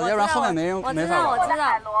放大了，要不然后面没法玩。我知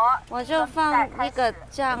道，我就放一个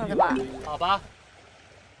这样的吧。好吧。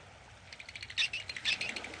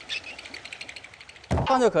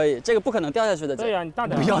放就可以，这个不可能掉下去的。对呀，你大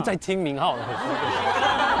点。不要再听明浩了，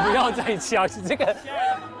不要再敲这个。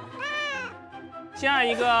下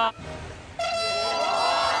一个。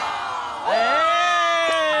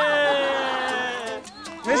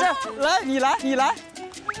没事，来，你来。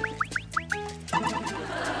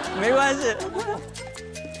没关系。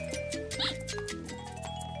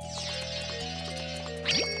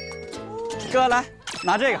哥来，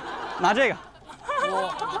拿这个，拿这个。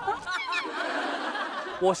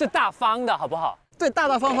我是大方的，好不好？对，大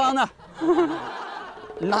大方方的。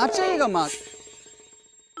拿这个嘛。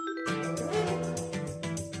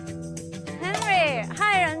Henry，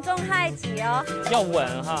 害人终害己哦。要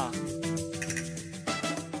稳哈。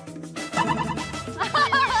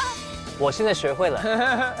我现在学会了，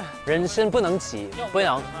人生不能急，不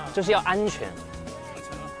能就是要安全。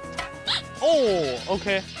哦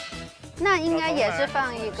 ，OK。那应该也是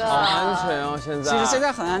放一个。好安全哦，现在。其实现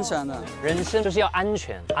在很安全的。人生就是要安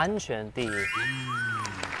全，安全第一。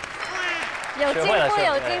有进步，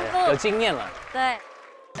有进步，有经验了。对。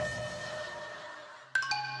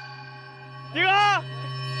迪哥，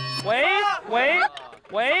喂。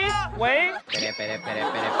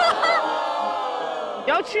你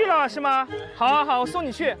要去了是吗？好，好，我送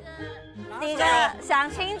你去。第一个想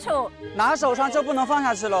清楚，拿手上就不能放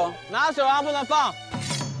下去喽。拿手上不能放。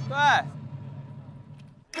对。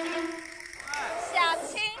想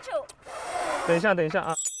清楚。等一下啊。等一下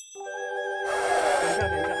啊。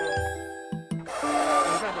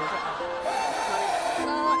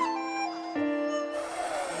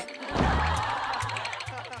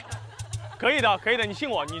可以的，你信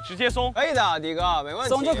我，你直接松。可以的，迪哥，没问题。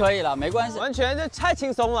松就可以了，没关系。完全这太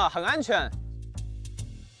轻松了，很安全。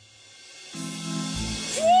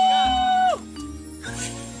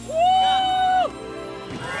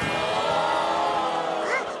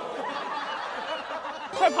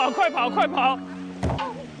快跑！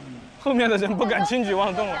后面的人不敢轻举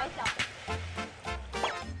妄动了。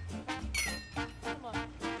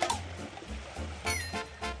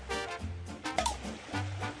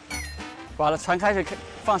完了，船开始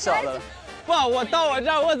放小了。不，我到我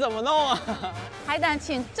这儿我怎么弄啊？海胆，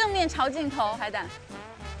请正面朝镜头，海胆。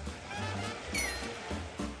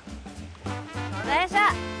等一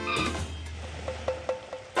下。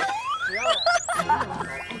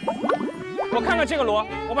我看看这个螺，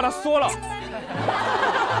我把它缩了。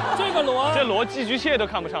这螺寄居蟹都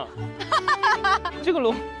看不上。这个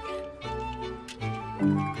螺，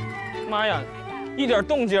妈呀，一点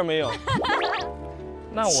动静没有。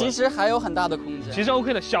那我其实还有很大的空间。其实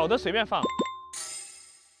OK 的，小的随便放，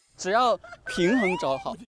只要平衡找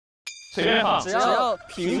好。随便放，只要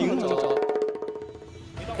平衡找好。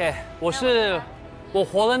OK， 我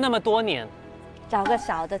活了那么多年，找个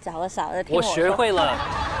少的，我学会了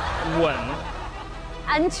稳，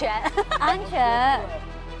安全，安全。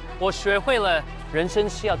我学会了人生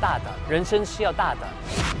是要大胆，人生是要大胆。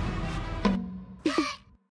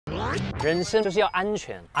人生就是要安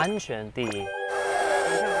全，安全第一。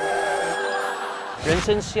人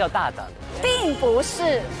生是要大胆的，并不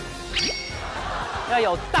是。要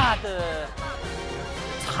有大的，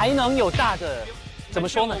才能有大的，怎么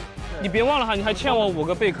说呢？你别忘了哈，你还欠我5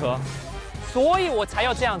个贝壳，所以我才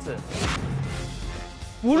要这样子。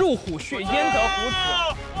不入虎穴，焉得虎子。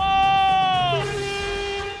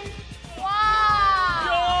哇！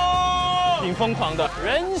挺疯狂的，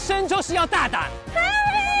人生就是要大胆。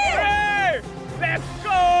Let's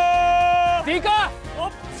go！ 迪哥，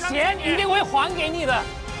钱一定会还给你的。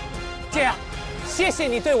这样，谢谢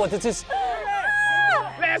你对我的支持。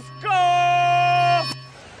Let's go！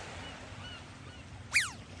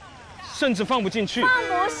 甚至放不进去，放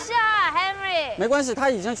不下 ，Henry。没关系，他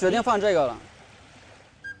已经决定放这个了。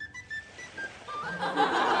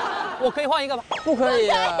我可以换一个吗？不可以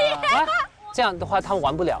啊！这样的话他们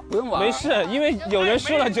玩不了。不用玩。没事，因为有人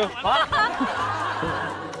输了就啊。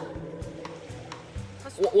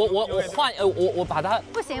我换我把它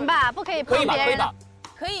不行吧？不可以碰别人。可以吧？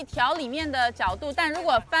可以调里面的角度，但如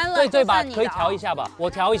果翻了，对吧？可以调一下吧，我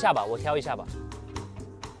调一下吧。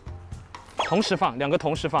同时放，2个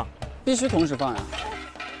同时放，必须同时放呀。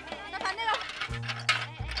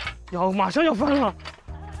马上要翻了。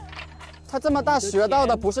他这么大学到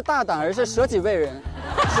的不是大胆，而是舍己为人。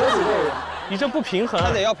舍己为人，你这不平衡，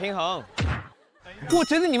他得要平衡。我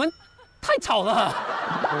觉得你们太吵了。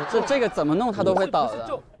这个怎么弄它都会倒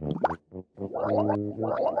的。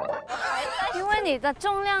因为你的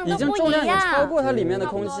重量已经重量已经超过它里面的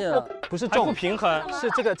空气了，不是重，不平衡，是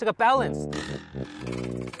这个 balance。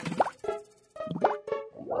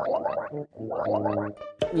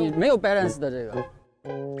你没有 balance 的这个。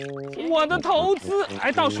我的投资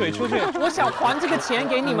还倒水出去，我想还这个钱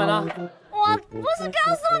给你们呢。我不是告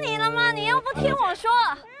诉你了吗？你又不听我说。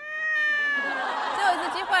最后一次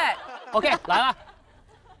机会。OK， 来了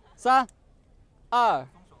，3、2、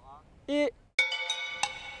1。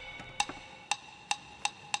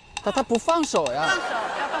他不放手呀。放手，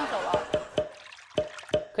要放手了。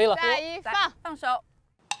可以了。3、2、1，放手。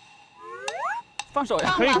放手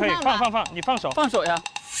呀！可以，放，你放手。放手呀！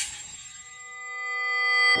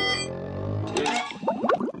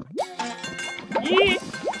 1、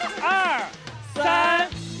2、3、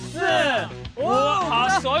4、5，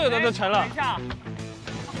好，所有的都成了。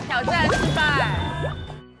挑战失败。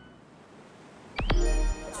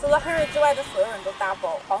除了亨瑞之外的所有人都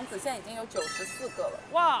double， 皇子现在已经有94个了。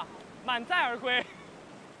哇，满载而归。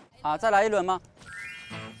啊，再来一轮吗？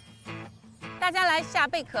大家来下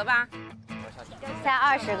贝壳吧。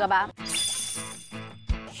下20个吧。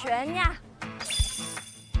全呀！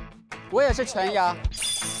我也是全压。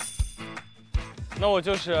那我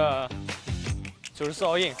就是94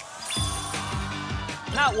 all in。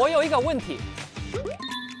那我有一个问题，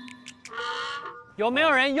有没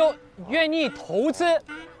有人愿意投资，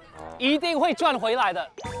一定会赚回来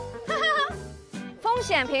的？风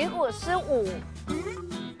险评估是5，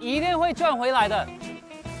一定会赚回来的，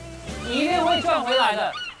一定会赚回来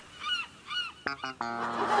的。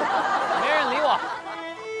没人理我。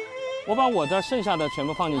我把我的剩下的全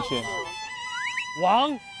部放进去。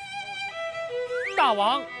王，大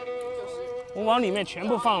王，我往里面全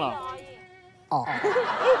部放了。哦。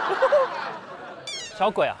小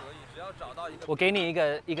鬼啊，我给你一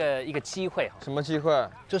个机会。什么机会？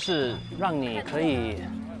就是让你可以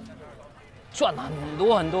赚很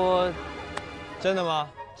多。真的吗？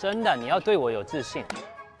真的，你要对我有自信。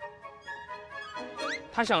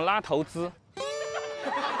他想拉投资。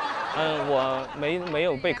我没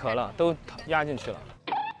有贝壳了，都压进去了。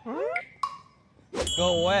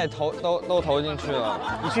哥，我也都投进去了。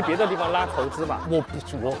你去别的地方拉投资吧。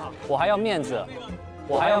我还要面子，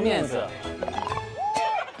我还要面子。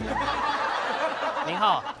明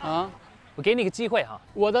浩啊，我给你个机会哈。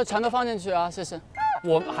我的全都放进去啊，谢谢。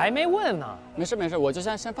我还没问呢。没事，我就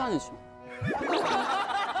先放进去。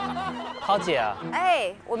涛姐啊，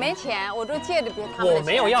哎，我没钱，我都借的别他们的钱。我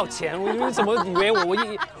没有要钱，你怎么以为我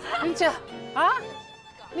你这啊？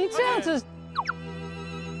你这样子，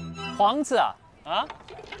皇子啊，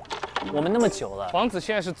我们那么久了，皇子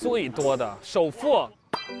现在是最多的首富。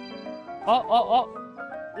哦，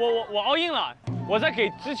我 all in 了，我在给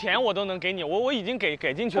之前我都能给你，我已经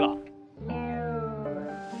给进去了。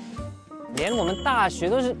连我们大学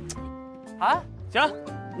都是啊，行，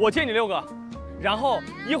我借你6个。然后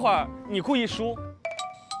一会儿你故意输，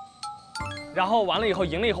然后完了以后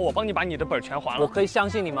赢了以后，我帮你把你的本全还了。我可以相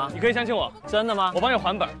信你吗？你可以相信我。真的吗？我帮你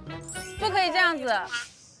还本。不可以这样子。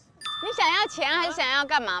你想要钱还是想要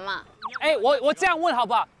干嘛嘛？哎，我这样问好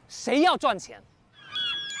不好？谁要赚钱？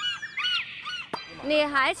你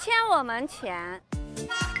还欠我们钱。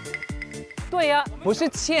对呀，不是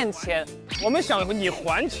欠钱，我们想你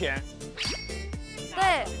还钱。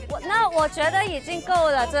对，我觉得已经够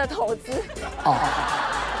了，这投资。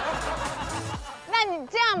那你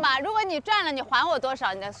这样吧，如果你赚了，你还我多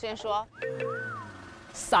少？你再先说。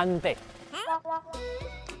3倍。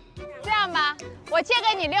这样吧，我借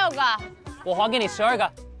给你6个，我还给你12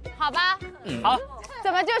个。好吧？好。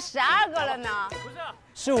怎么就12个了呢？不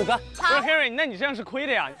是，15个。不是 Henry， 那你这样是亏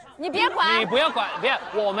的呀。你别管。你不要管，别，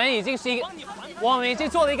我们已经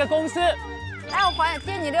做了一个公司。来，我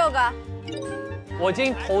借你6个。我已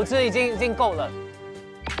经投资已经够了。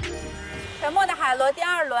沉默的海螺第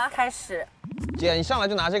2轮开始。姐，你上来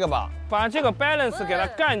就拿这个吧，把这个 balance 给它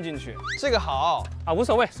干进去。这个好啊，无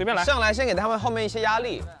所谓，随便来。上来先给他们后面一些压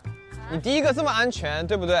力。你第一个这么安全，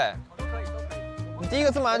对不对？你第一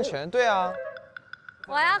个这么安全，对啊。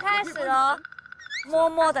我要开始喽，默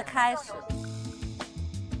默的开始。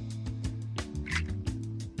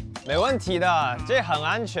没问题的，这很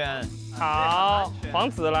安全。好，皇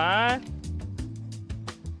子来，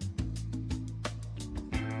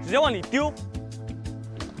直接往里丢，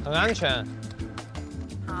很安全。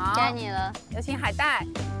好，该你了，有请海带。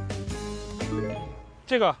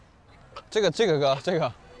这个哥，这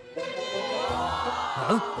个。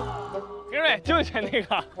Henry 就是那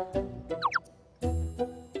个。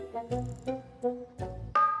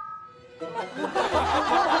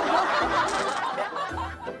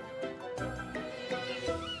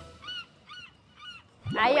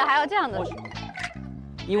哎呀，还有这样的，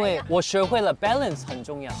因为我学会了 balance 很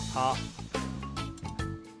重要。好，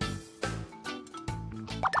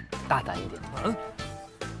大胆一点。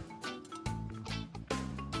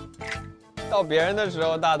到别人的时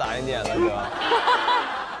候大胆一点了，哥。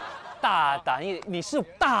大胆一点，你是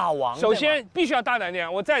大王。首先必须要大胆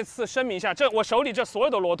点。我再次声明一下，我手里这所有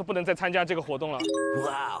的螺都不能再参加这个活动了。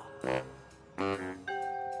哇！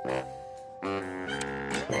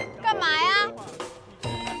干嘛呀？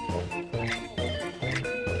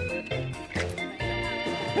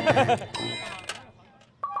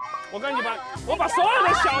我跟你把，我把所有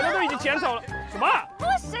的小的都已经捡走了。什么？不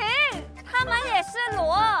行，他们也是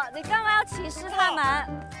螺，你干嘛要歧视他们？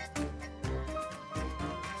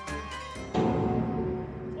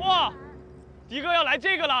哇，迪哥要来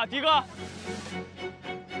这个了，迪哥。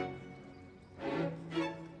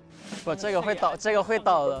不，这个会倒，这个会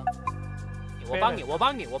倒的。我帮你，我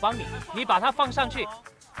帮你，我帮你，你把它放上去。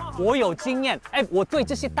我有经验，哎，我对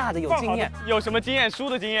这些大的有经验。有什么经验？输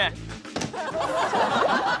的经验。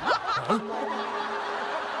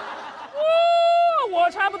我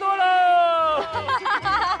差不多了。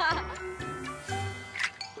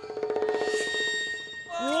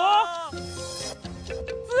5、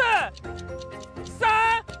4、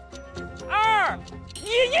3、2、1，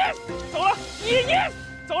 yes， 走了，1 yes，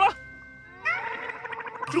 走了。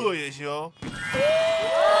这也行。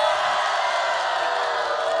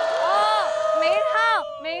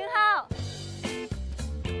明浩，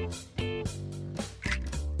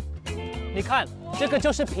你看，这个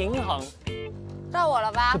就是平衡。到我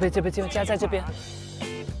了吧？这边加在这边。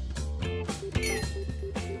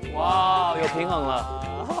哇，有平衡了。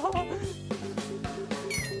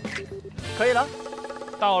可以了。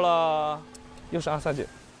到了，又是阿萨姐。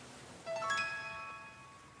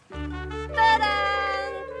哒哒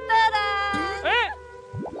哒哒。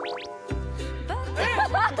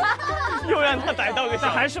又让他逮到个小，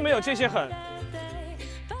还是没有这些狠，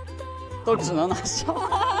都只能拿小。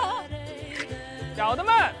小的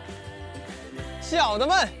们，小的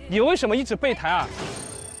们，你为什么一直背台啊？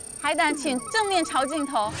海胆，请正面朝镜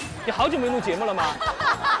头。你好久没录节目了吗？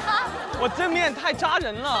我正面太扎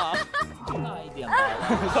人了。大一点吧。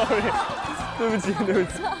Sorry， 对不起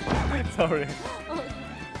，Sorry。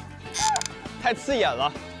太刺眼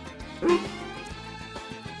了。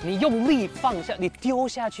你用力放下，你丢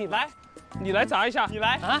下去，来，你来砸一下，你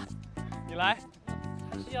来啊，你来，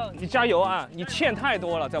你加油啊！你欠太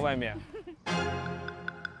多了，在外面。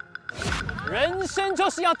人生就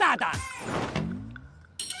是要大胆，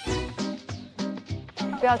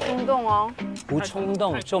不要冲动哦。不冲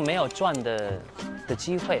动就没有赚的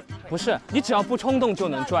机会。不是，你只要不冲动就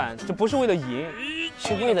能赚，这不是为了赢，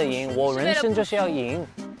是为了赢。我人生就是要赢，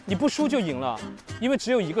你不输就赢了，因为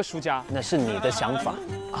只有一个输家。那是你的想法。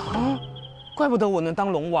啊，怪不得我能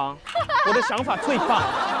当龙王，我的想法最棒。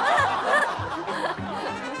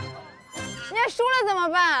你要输了怎么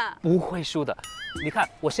办？不会输的，你看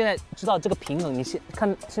我现在知道这个平衡，你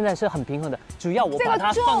看现在是很平衡的，只要我把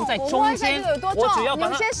它放在中间，我只要把它。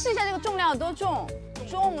你们先试一下这个重量有多重，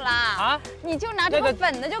重啦！啊，你就拿这个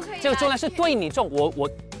粉的就可以了。这个重量是对你重，我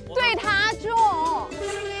对它重。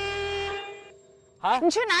啊，你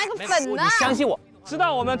去拿一个粉的。你相信我。知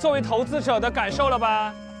道我们作为投资者的感受了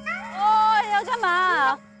吧？哦，要干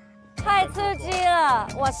嘛？太刺激了，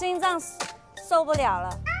我心脏受不了了。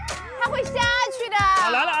它会下去的。好，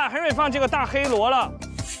来了啊，恒瑞放这个大黑螺了。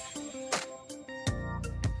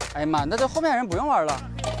哎呀妈，那这后面人不用玩了。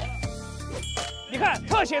你看，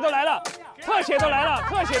特写都来了，特写都来了，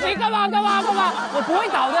特写。你干嘛？我不会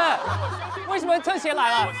倒的。为什么特写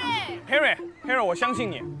来了 ？Henry， 我相信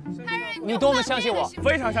你。你多么相信我？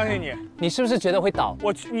非常相信你。你是不是觉得会倒？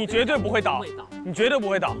你绝对不会倒，你绝对不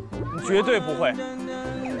会倒，你绝对不会。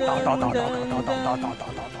倒。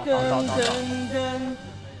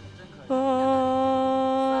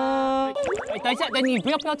哎，等一下，你不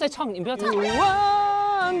要再唱，你不要唱。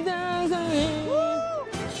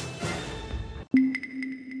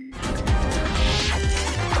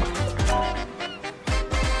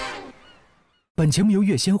本节目由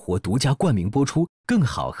悦鲜活独家冠名播出，更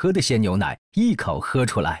好喝的鲜牛奶，一口喝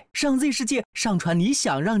出来。上 Z 世界上传你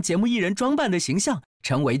想让节目艺人装扮的形象，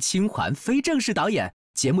成为清环非正式导演，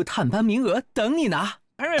节目探班名额等你拿。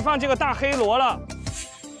恒瑞放这个大黑螺了。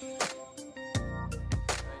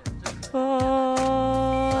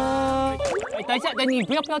哎，等一下，你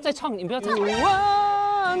不要再唱，你不要唱。5、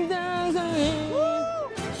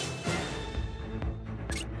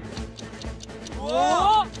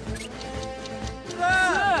4、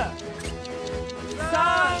3、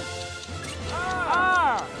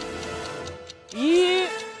2、1。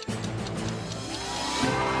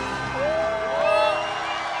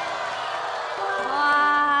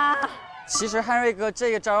哇！其实汉瑞哥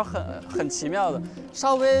这个招很奇妙的，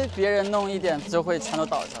稍微别人弄一点就会全都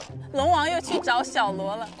倒下了。龙王又去找小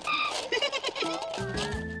螺了。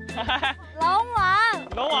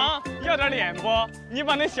龙王要点脸不？你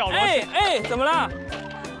把那小螺……哎，怎么了？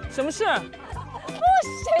什么事？不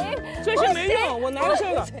行，这些没用，我拿了这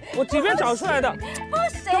个，我几边找出来的。不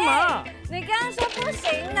行，干嘛？你刚刚说不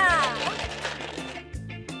行的。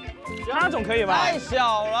那总可以吧？太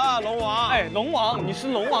小了，龙王。哎，龙王，你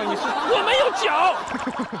是龙王，我没有脚，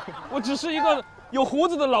我只是一个有胡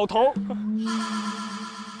子的老头。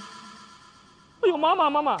哎呦，妈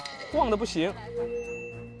妈，晃的不行。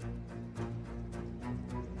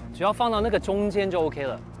只要放到那个中间就 OK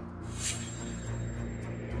了。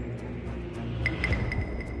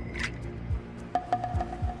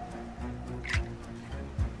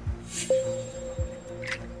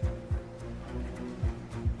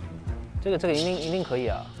这个一定可以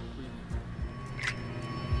啊。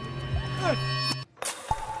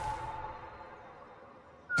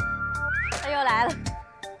他又来了。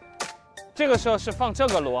这个时候是放这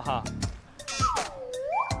个螺哈。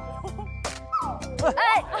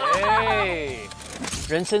哎，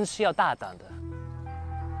人生是要大胆的。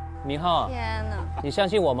明浩，天哪！你相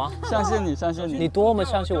信我吗？相信你，相信你。你多么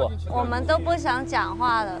相信我？我们都不想讲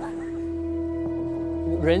话了。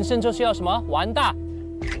人生就是要什么？玩大。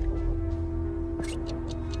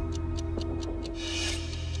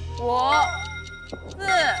 5、4、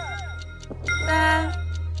3、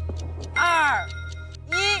2、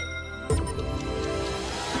1。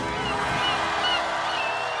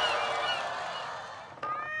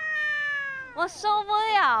我受不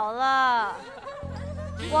了了，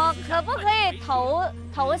我可不可以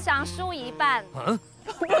投降输一半？嗯，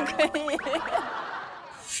不可以。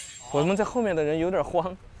我们在后面的人有点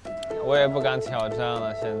慌，我也不敢挑战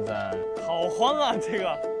了，现在。好慌啊，这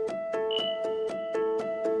个。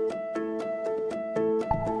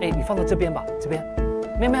 哎，你放到这边吧，这边，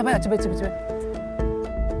没有，这边。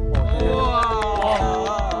哇！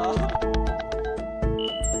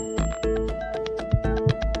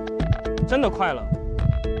真的快了。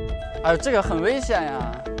哎，这个很危险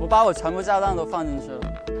呀！我把我全部家当都放进去了。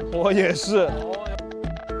我也是。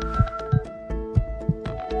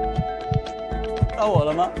到我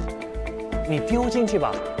了吗？你丢进去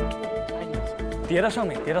吧。叠到上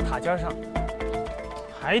面，叠到塔尖上，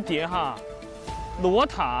还叠哈。 螺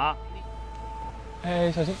塔，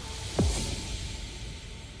哎，小心！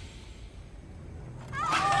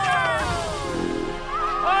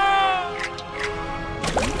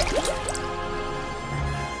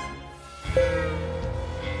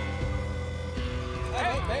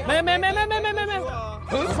没，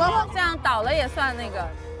这样倒了也算那个。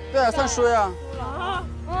对啊，算输呀。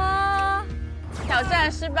哇，挑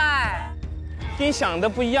战失败。跟想的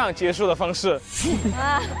不一样，结束的方式。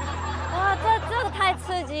哇，这个太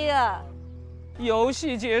刺激了！游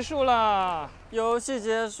戏结束了，游戏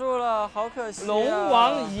结束了，好可惜、啊。龙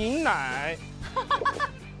王赢奶，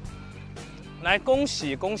来恭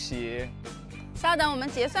喜恭喜！稍等，我们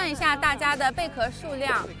结算一下大家的贝壳数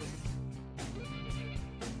量。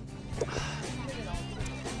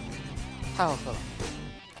太好喝了。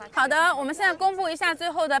好的，我们现在公布一下最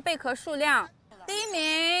后的贝壳数量。第一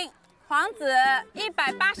名黄子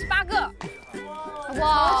188个。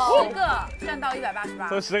 哇，10个赚到188，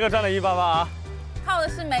从10个赚了188啊！靠的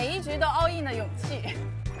是每一局都 all in 的勇气。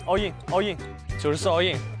all in，94 all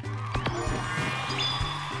in。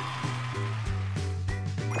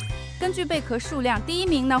根据贝壳数量，第一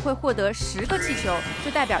名呢会获得10个气球，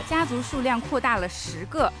就代表家族数量扩大了10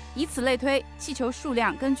个，以此类推，气球数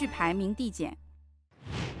量根据排名递减。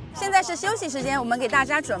 现在是休息时间，我们给大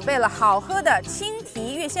家准备了好喝的青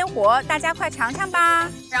提月鲜活，大家快尝尝吧。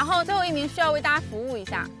然后最后一名需要为大家服务一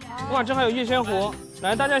下。哇，这还有月鲜活，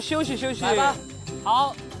来大家休息休息。来吧，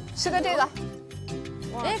好，吃个这个。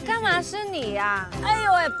哎，干嘛是你呀？哎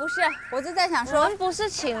呦喂，不是，我就在想说，我们不是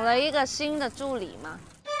请了一个新的助理吗？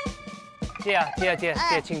姐，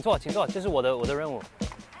请坐，这是我的任务。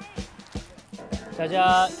大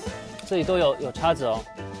家这里都有叉子哦。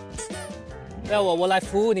 要我来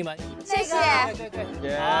服务你们，谢谢。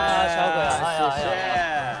对，啊，小鬼啊，谢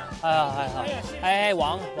谢。哎，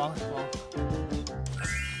王。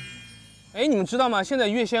哎，你们知道吗？现在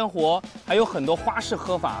月鲜活还有很多花式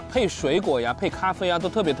喝法，配水果呀，配咖啡啊，都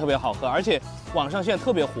特别好喝，而且网上现在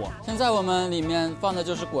特别火。现在我们里面放的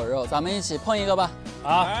就是果肉，咱们一起碰一个吧。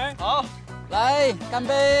好，来，干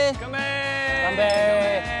杯！干杯！干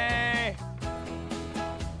杯！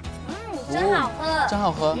 真好喝，真好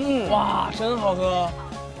喝。哇，真好喝。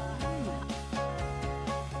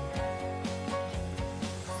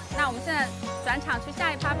那我们现在转场去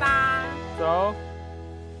下一趴吧。走。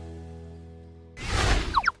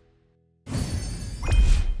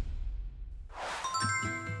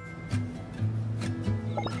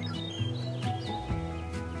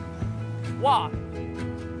哇！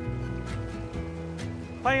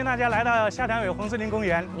 欢迎大家来到下潭尾红树林公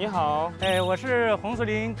园。你好，我是红树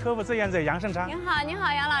林科普志愿者杨胜昌。您好，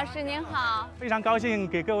杨老师，您好。非常高兴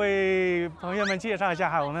给各位朋友们介绍一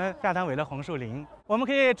下哈，我们下潭尾的红树林。我们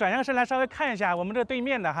可以转向身来稍微看一下我们这对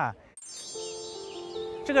面的哈，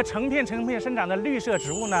这个成片生长的绿色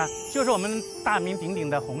植物呢，就是我们大名鼎鼎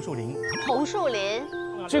的红树林。红树林，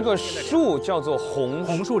这个树叫做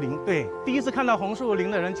红树林。对，第一次看到红树林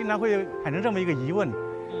的人，经常会产生这么一个疑问：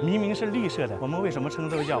明明是绿色的，我们为什么称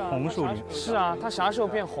之为叫红树林？是啊，它啥时候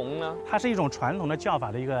变红呢？它是一种传统的叫法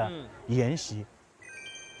的一个沿袭。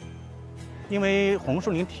因为红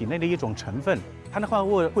树林体内的一种成分，它的化合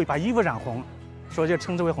物会把衣服染红，所以就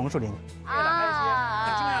称之为红树林。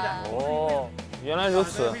很重要的哦，原来如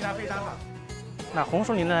此，非常好。那红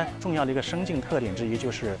树林呢，重要的一个生境特点之一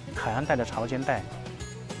就是海岸带的潮间带，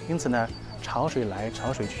因此呢，潮水来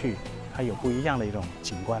潮水去，它有不一样的一种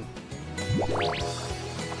景观。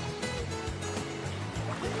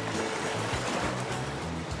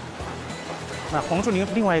那红树林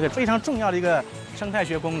另外一个非常重要的一个生态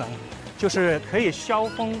学功能，就是可以消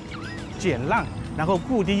风、减浪，然后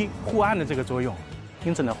固堤护岸的这个作用。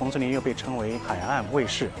因此呢，红树林又被称为海岸卫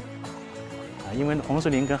士。因为红树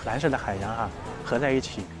林跟蓝色的海洋合在一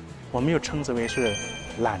起，我们又称之为是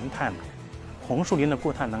蓝碳。红树林的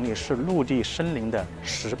固碳能力是陆地森林的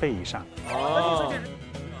10倍以上。哦，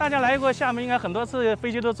大家来过厦门，应该很多次飞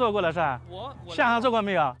机都坐过了，是吧？厦航坐过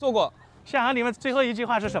没有？坐过。厦航里面最后一句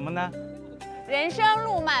话是什么呢？人生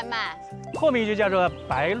路漫漫，后面一句叫做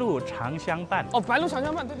白鹭长相伴。哦，白鹭长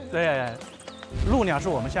相伴，对。对，鹭鸟是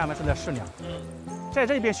我们厦门市的市鸟。在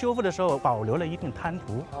这边修复的时候，保留了一定滩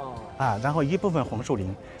涂，然后一部分红树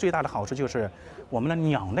林。最大的好处就是我们的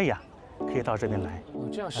鸟类可以到这边来。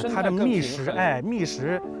这样它的觅食，觅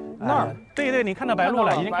食那儿，对，你看到白鹭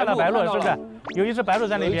了，已经看到白鹭了，是不是？有一只白鹭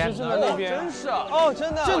在那边，有一只在那边，真是哦，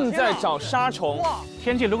真的，正在找杀虫。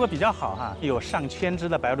天气如果比较好有上千只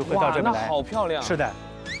的白鹭会到这边来，那好漂亮。是的。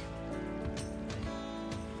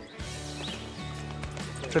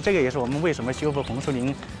所以这个也是我们为什么修复红树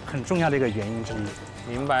林很重要的一个原因之一。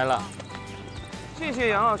明白了，谢谢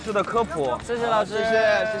杨老师的科普，谢谢老师，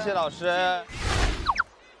谢谢老师。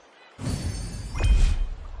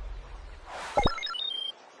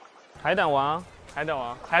海胆王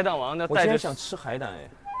的，我今天想吃海胆哎，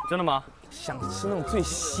真的吗？想吃那种最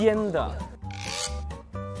鲜的，好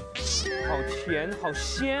甜，好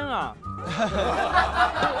鲜啊，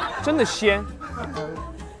真的鲜。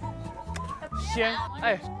鲜，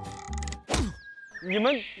哎，你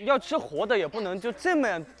们要吃活的也不能就这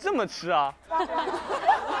么吃啊！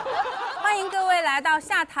欢迎各位来到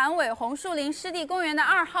下潭尾红树林湿地公园的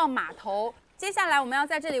2号码头。接下来我们要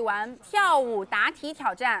在这里玩跳舞答题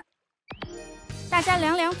挑战。大家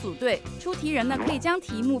2组队，出题人呢可以将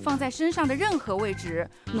题目放在身上的任何位置，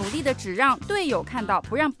努力的只让队友看到，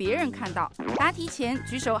不让别人看到。答题前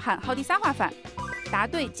举手喊好的撒话反，答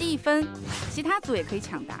对记1分，其他组也可以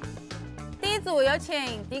抢答。第一组有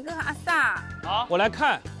请迪哥和阿萨。好，我来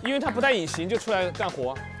看，因为他不戴隐形就出来干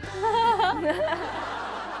活。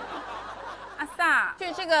阿萨，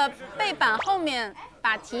去这个背板后面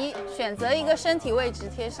把题选择一个身体位置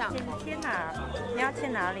贴上。贴哪儿？你要贴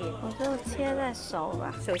哪里？我就贴在手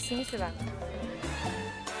吧，手心是吧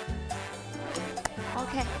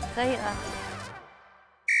 ？OK， 可以了。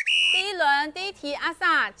第一轮第一题，阿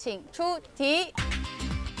萨，请出题。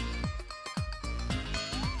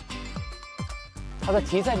它的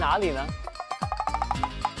题在哪里呢？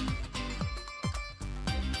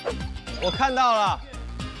我看到了，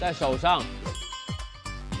在手上。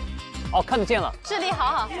哦，看得见了。视力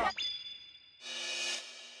好。这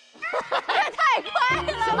也太快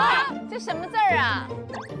了！什么？这什么字儿啊？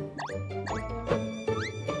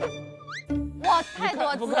哇，太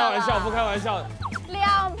多字了！不开玩笑，不开玩笑。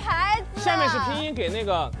 2排字。下面是拼音给那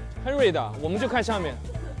个 Henry 的，我们就看上面。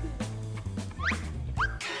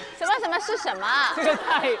 什么是什么？这个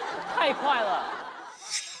太快了！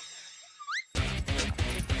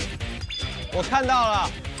我看到了，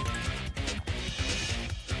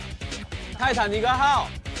泰坦尼克号。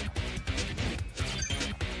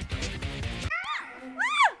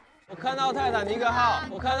我看到泰坦尼克号，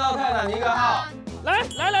我看到泰坦尼克号。来，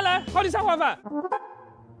好，你撒话反。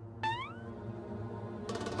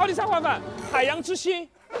好，你撒话反。海洋之心，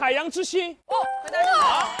海洋之心。哦，回答对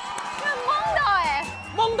了。这蒙的哎。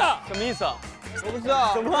 蒙的什么意思啊？我不知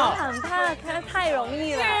道。什么？我很怕，它太容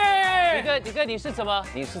易了。迪哥，你是怎么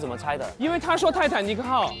猜的？因为他说泰坦尼克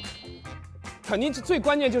号，肯定是最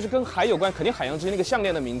关键就是跟海有关，肯定海洋之心那个项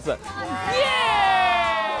链的名字。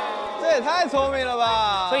这也太聪明了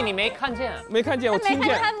吧！所以你没看见？没看见，我听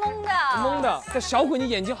见。他蒙的。蒙的。这小鬼，你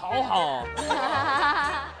眼睛好好哦。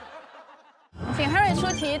请 Henry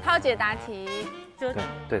出题，涛姐答题。对。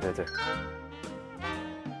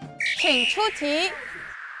请出题。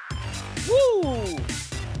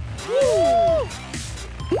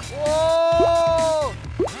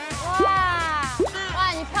哇，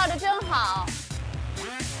你跳得真好！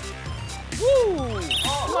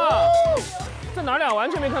这哪俩完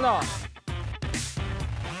全没看到？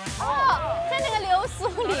哦，在那个流苏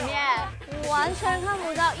里面，完全看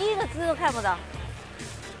不到，一个字都看不到，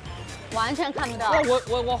完全看不到。哇，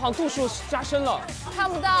我好像度数加深了，看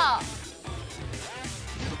不到。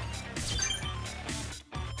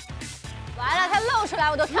完了，它露出来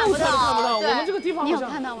我都看不到。看不到，我们这个地方你有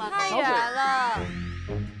看到吗？太远了。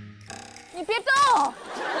你别动，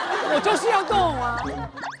我就是要动啊。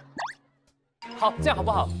好，这样好不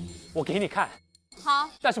好？我给你看。好。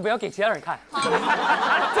但是不要给其他人看。好。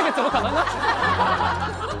这个怎么可能呢？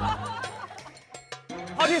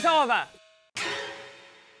好题3画反。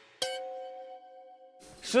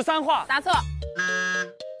13画。答错。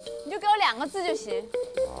你就给我2个字就行。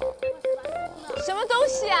什么东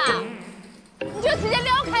西啊？你就直接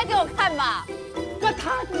撩开给我看吧。那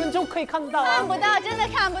他们就可以看到啊。看不到，真的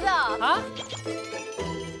看不到啊。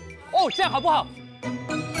哦，这样好不好？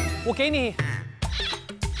我给你。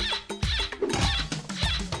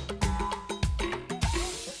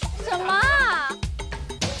什么啊？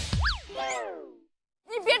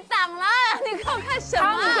你别挡了，你给我看什么？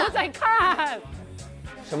他们都在看。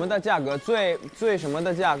什么的价格最什么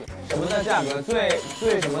的价格？什么的价格最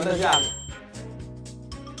什么的价格？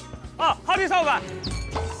啊，好题3画反。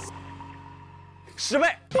10倍。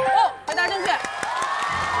哦，回答正确。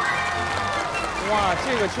哇，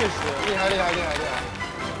这个确实厉害厉害厉害厉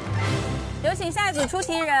害！有请下一组出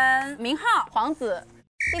题人明浩、黄子。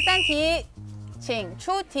第3题，请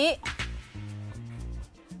出题。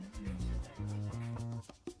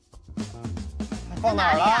放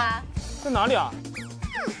哪儿了？在哪里啊？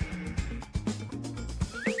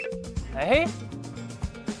哎，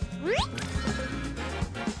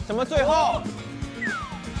什么最后？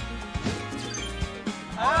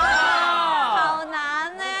好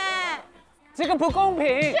难呢。这个不公平。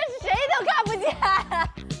这是谁都看不见。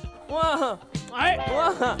哇，哎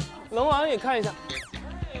哇，龙王也看一下。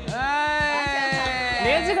哎，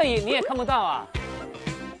连这个你也看不到啊？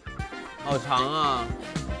好长啊！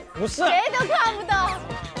不是。谁都看不到。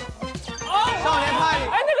少年派里。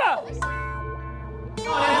哎，那个。少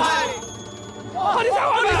年派里。好题3画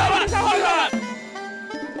反，好题3画反。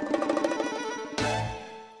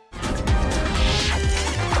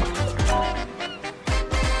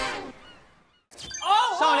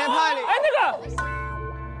少年派里。哎，那个。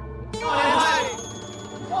少年派里。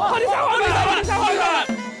好题3画反，好题3画反。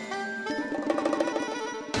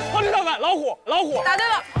好题3反，老虎。答对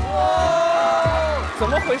了。怎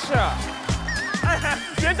么回事？哎，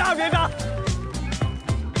别打。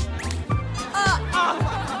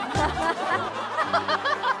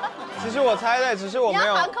其实我猜的，只是我没有。你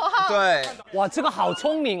要喊口号。对。哇，这个好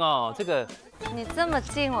聪明哦，这个。你这么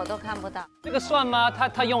近我都看不到。这个算吗？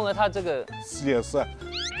他用了他这个。也算。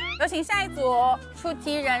有请下一组出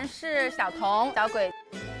题人是小童、小鬼。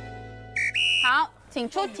好，请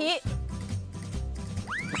出题。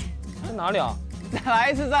在哪里啊？再来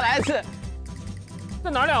一次。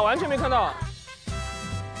在哪里啊？完全没看到。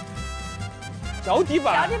脚底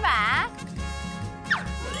板。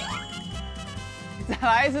再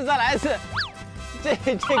来一次。这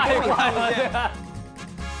太快了，这个。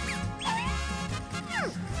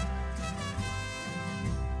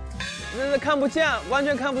那看不见，完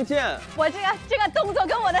全看不见。我这个动作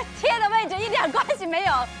跟我的贴的位置一点关系没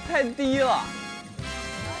有。太低了。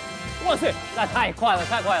哇塞，那太快了。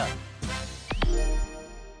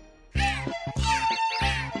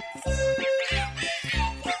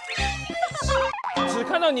只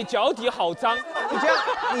看到你脚底好脏。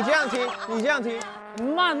你这样踢。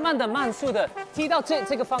慢慢的、慢速的踢到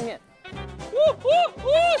这个方面。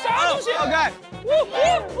啥东西 ？OK。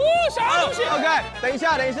啥东西 ？OK。等一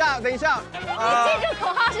下。你记住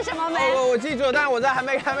口号是什么没？我记住了，但是我还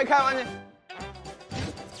没开完全。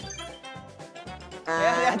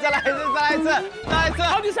再来一次。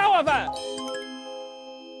好题3画反。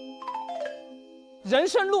人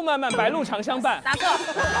生路漫漫，白鹿常相伴。答错。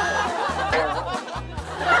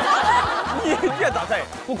你越打再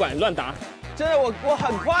不管乱答。真的，我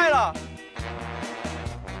很快了。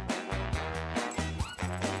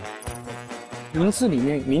名字里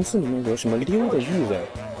面有什么溜的玉人？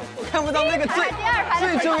我看不到那个字，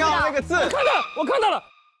最重要的那个字。我看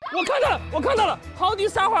到了。好题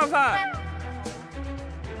3画反。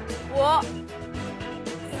5、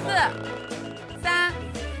4、3、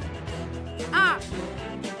2。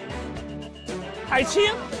海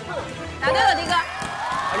清。答对了，迪哥。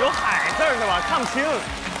有海字是吧？看不清。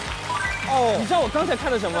哦，你知道我刚才看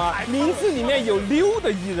的什么？名字里面有溜的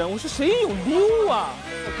艺人，我说谁有溜啊？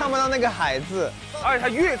我看不到那个海字，而且他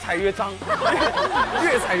越踩越脏，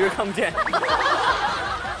越踩越看不见。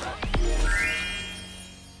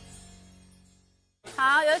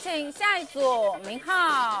好，有请下一组明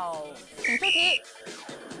浩，请出题。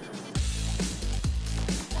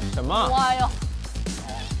什么？哇哟！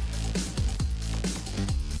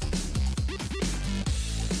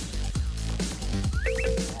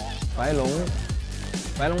白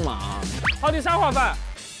龙马。好的沙画饭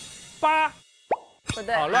8。不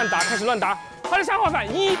对。好，乱答，开始乱答。好的沙画饭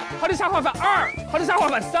1，好的沙画饭2，好的沙画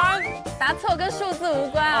饭3。答错跟数字无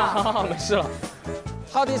关啊。好，没事了。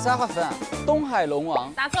好的沙画饭，东海龙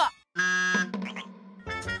王。答错。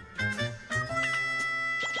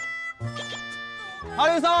好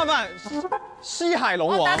的沙画饭，西海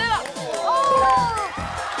龙王。答对了。哦。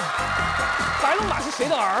白龙马是谁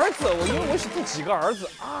的儿子？我以为是第几个儿子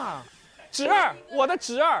啊？侄儿，我的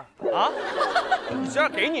侄儿啊！侄儿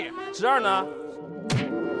给你，侄儿呢？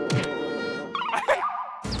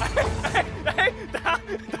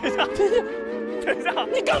等一下，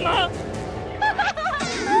你干嘛？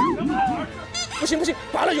不行，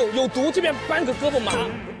拔了有毒，这边搬个胳膊麻。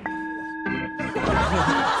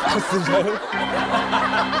吓死人！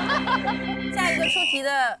下一个出题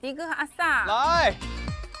的迪哥和阿萨来。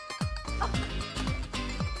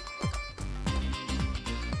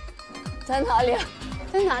在哪里？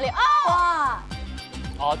在哪里？啊！哇！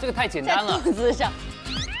哦，这个太简单了。在肚子上。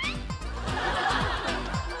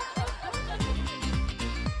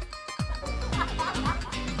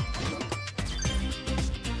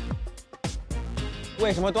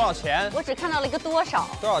为什么多少钱？我只看到了一个多少。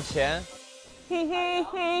多少钱？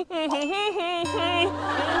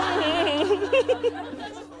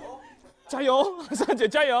加油，三姐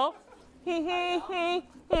加油！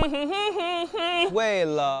为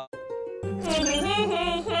了。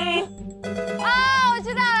啊，我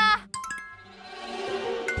知道了。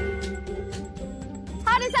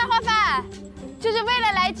好的沙画饭，就是为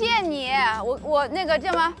了来见你。我那个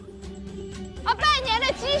叫什么？啊，半年的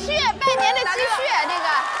积蓄，那个。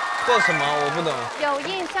这什么？我不懂。有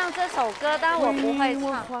印象这首歌，但我不会唱。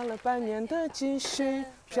我花了半年的积蓄，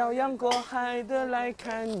漂洋过海的来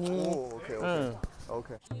看你。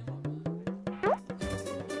OK。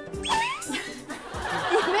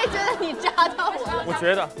你没觉得你扎到我了？我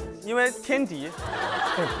觉得，因为天敌。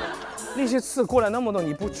那些刺过来那么多，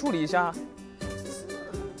你不处理一下？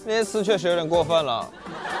那些刺确实有点过分了。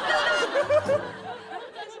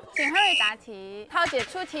请Harry答题，涛姐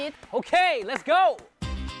出题。OK，Let's go。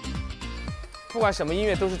不管什么音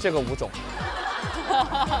乐都是这个舞种，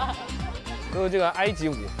都是这个埃及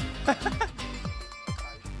舞。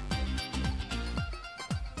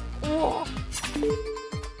哇！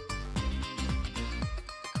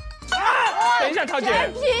等一下，涛姐。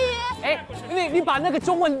哎，你把那个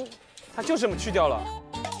中文，它就这么去掉了。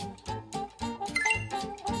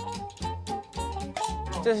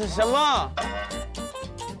这是什么？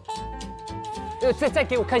再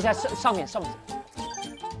给我看一下上面。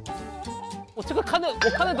我这个看得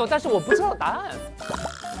懂，但是我不知道答案。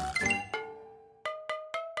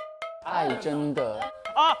爱真的。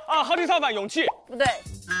好的沙发勇气。不对。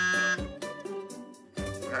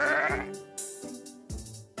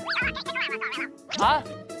啊？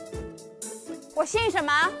我姓什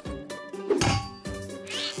么？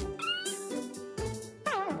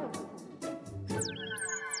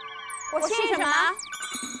我姓什么？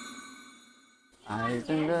爱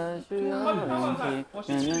真的需要勇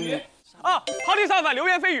气。好的沙发流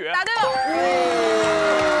言蜚语。答对了。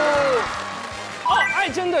爱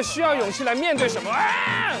真的需要勇气来面对什么？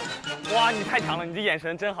哇，你太强了，你的眼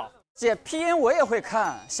神真好。姐，拼音我也会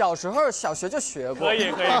看，小学就学过。可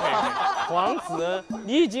以。皇子，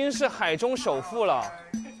你已经是海中首富了，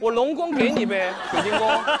我龙宫给你呗，水晶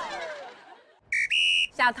宫。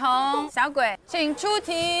小童、小鬼，请出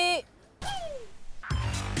题。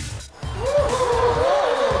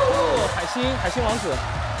海星王子。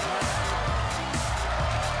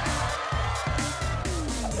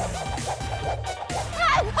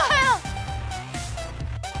太快了！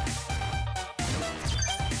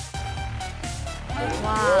哇，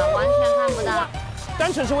完全看不到。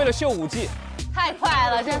单纯是为了秀武技。太快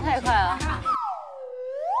了，真的太快了。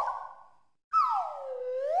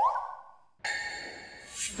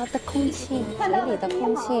它的空气，水里的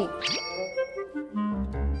空气。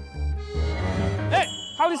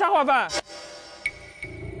好的沙画饭。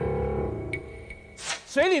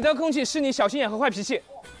水里的空气是你小心眼和坏脾气。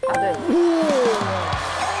答对。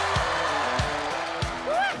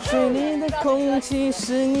水里的空气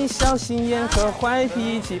是你小心眼和坏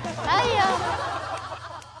脾气。哎呀！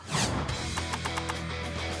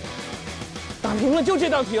打平了，就这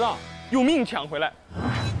道题了，有命抢回来。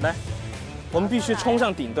来，我们必须冲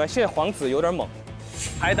上顶端。现在皇子有点猛。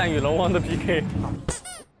海胆与龙王的 PK。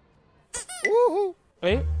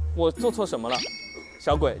哎，我做错什么了？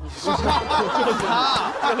小鬼，就是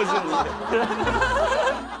你。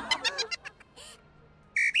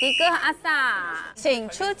迪哥和阿萨，请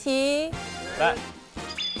出题。来，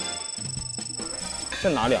在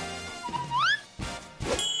哪里啊？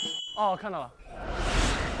哦，看到了。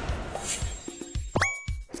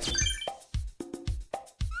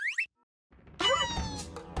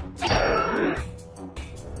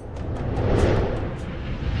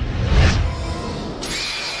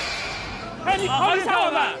你考虑下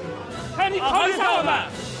我们，看你考虑下我们。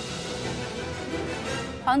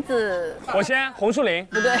皇子，我先，红树林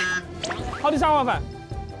不对，好的沙滑粉，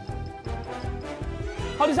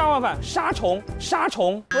好的沙滑粉，沙虫，沙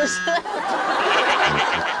虫不是。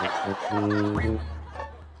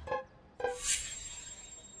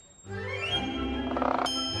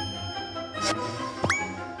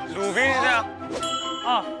鲁滨是这样。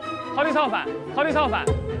啊，好的沙滑粉，好的沙滑粉。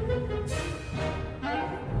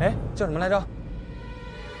哎，叫什么来着？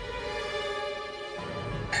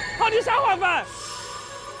好的沙滑粉，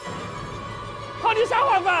好的沙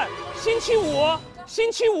滑粉，星期五，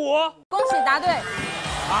星期五。恭喜答对。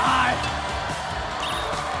哎，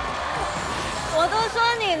我都说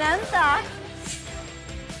你能答，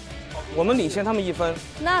我们领先他们1分。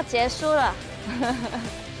那结束了。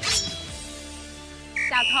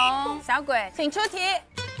小童、小鬼，请出题。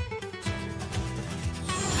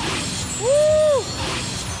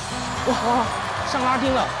哇，上拉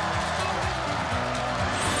丁了！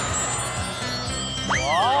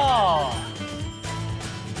哇！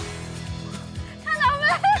看到没？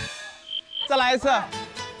再来一次。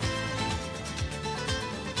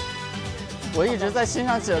我一直在欣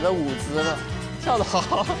赏姐的舞姿了，跳得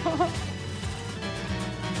好。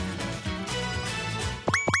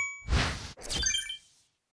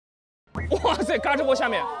哇塞，嘎吱窝下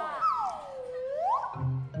面。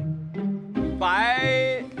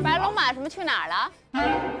白龙马什么去哪儿了？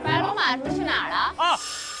白龙马什么去哪儿了？啊！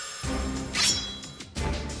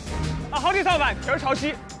啊，好的，老板，蹄儿朝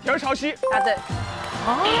西，蹄儿朝西。答对。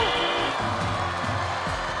啊！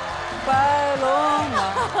白龙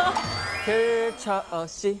马，蹄儿朝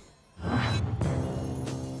西。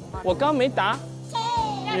我刚没答。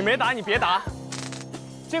你没答，你别答。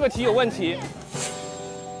这个题有问题。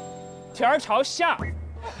蹄儿朝下。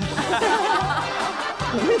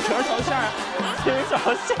蹄儿朝下，蹄儿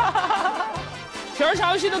朝下，蹄儿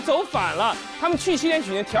朝西都走反了。他们去西天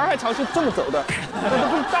取经，蹄儿还朝西这么走的，那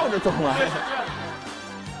不是倒着走吗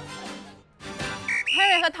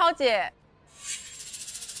？Henry 和涛姐，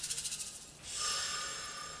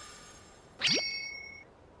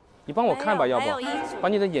你帮我看吧，要不把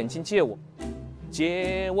你的眼睛借我，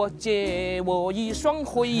借我一双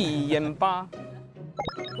慧眼吧。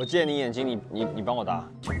我借你眼睛，你帮我答。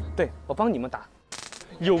对，我帮你们答。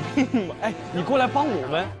有病吗？哎，你过来帮我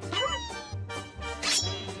们。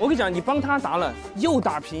我跟你讲，你帮他答了，又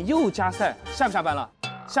打平又加赛，下不下班了？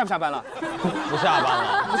下不下班了？不下班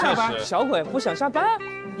了，不下班。小鬼不想下班？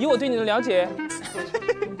以我对你的了解，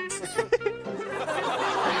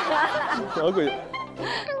小鬼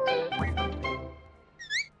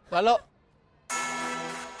来喽！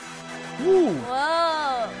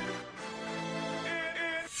哇！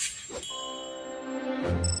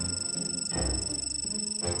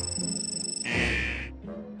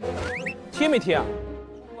贴没贴啊？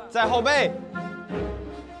在后背。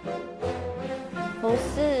不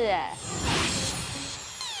是哎。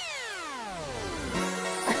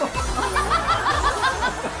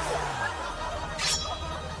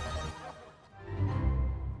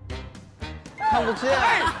看不见。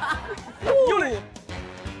又来。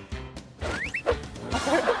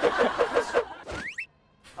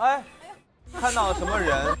哎，看到了什么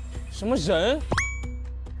人？什么人？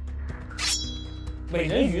美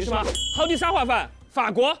人鱼是吗？好的沙滑饭，法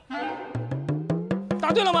国。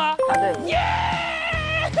答对了吗？答对。耶！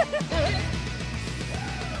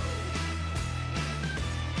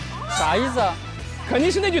啥意思啊？肯定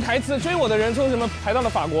是那句台词：追我的人从什么排到了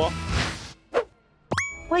法国。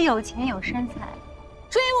我有钱有身材，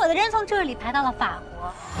追我的人从这里排到了法国。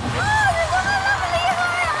啊！你怎么那么厉害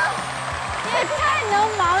啊？你也太能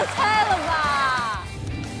盲猜了吧！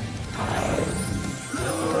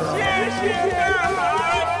谢谢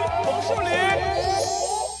红树林。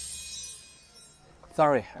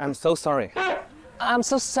Sorry, I'm so sorry. I'm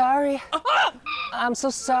so sorry. I'm so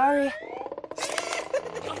sorry.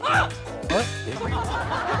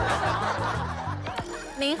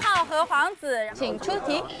 明浩和皇子，请出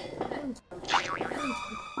题。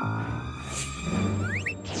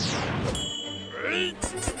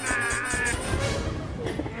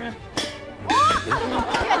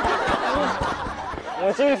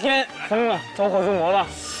我今天疯了，走火入魔了。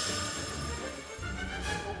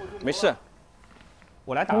没事，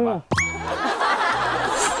我来打吧。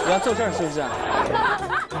你要坐这儿是不是？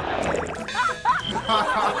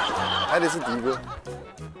还得是迪哥。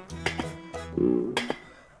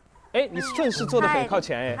哎，你顺势坐得很靠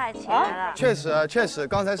前哎。太前了。确实啊，确实，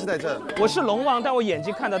刚才是在这儿。我是龙王，但我眼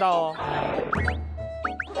睛看得到哦。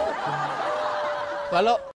完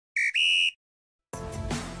了，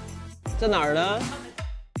在哪儿呢？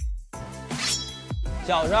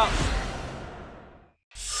脚上。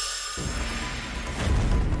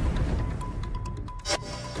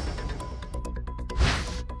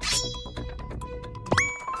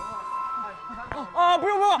啊，不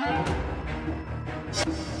用不用。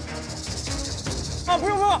啊，不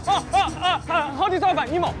用不用。好几造反，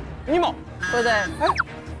尼莫。不对。哎。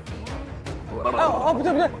不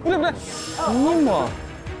对。尼莫。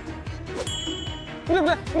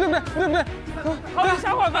不对。好的，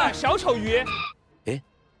瞎话吧，小丑鱼。哎，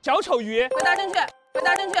小丑鱼。回答正确。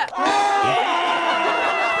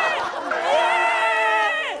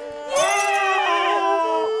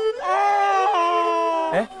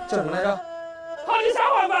哎，叫什么来着？好的，瞎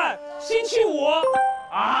话吧，星期五。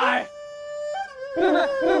哎。不对。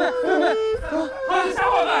好的，瞎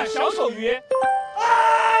话吧，小丑鱼。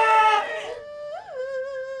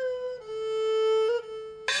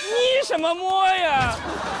你什么摸呀？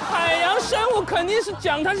海洋生物肯定是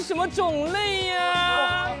讲它是什么种类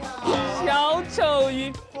呀？小丑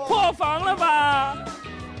鱼，破防了吧？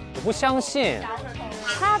我不相信，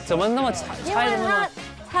他怎么那么猜的那么？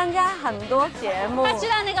参加很多节目，他知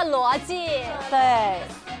道那个逻辑。对。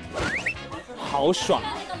好爽！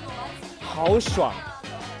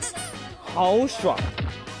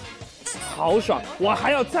我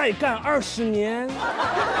还要再干20年，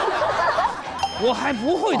我还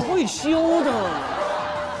不会退休的。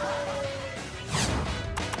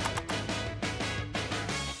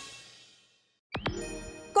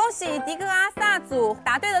恭喜迪哥阿萨组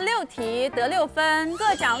答对了6题，得6分，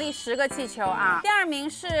各奖励10个气球啊。第2名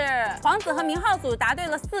是皇子和明浩组，答对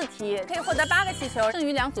了4题，可以获得8个气球，剩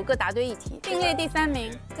余2组各答对1题，并列第3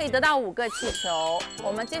名，可以得到5个气球。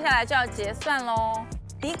我们接下来就要结算喽。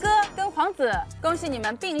迪哥跟皇子，恭喜你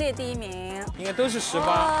们并列第1名，应该都是18。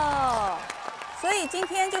哦，所以今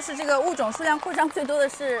天就是这个物种数量扩张最多的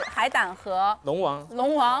是海胆和龙王。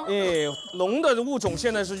哎，龙的物种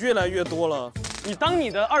现在是越来越多了。你当你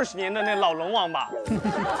的20年的那老龙王吧，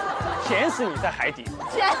甜死你在海底。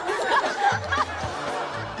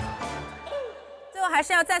最后还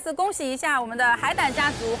是要再次恭喜一下我们的海胆家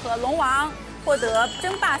族和龙王获得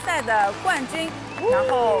争霸赛的冠军，然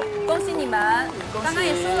后恭喜你们！刚刚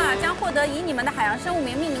也说了，将获得以你们的海洋生物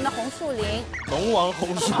名命名的红树林。龙王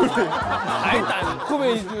红树林，海胆会不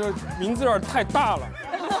会名字有点太大了？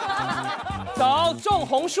走，种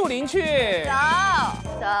红树林去。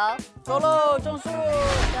走喽，种树。走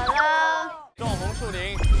了。种红树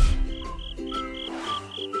林。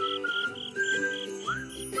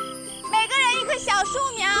每个人1棵小树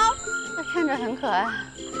苗，那看着很可爱。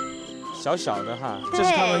小小的哈，这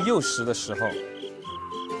是他们幼时的时候。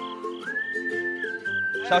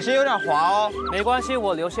小心有点滑哦。没关系，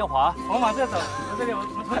我留线滑。我们往这走，从这里，我们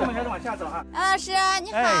从这门开始往下走哈。老师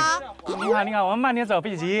你好。你好，我们慢点走，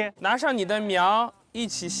别急。拿上你的苗，一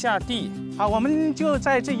起下地。好，我们就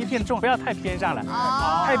在这一片种，不要太边上了。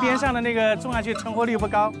哦。太边上的那个种下去成活率不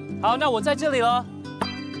高。好，那我在这里了。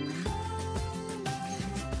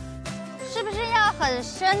是不是要很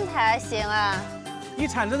深才行啊？一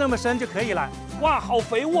铲子那么深就可以了。哇，好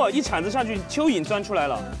肥沃！一铲子下去，蚯蚓钻出来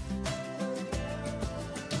了。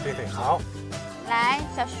对，好。来，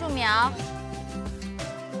小树苗。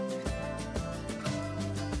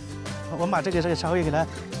我们把这个稍微给它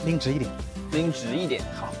拎直一点。拎直一点，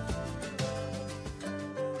好。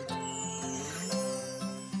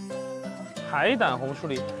海胆红树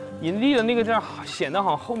林，你立的那个这儿显得好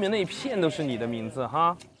像后面那一片都是你的名字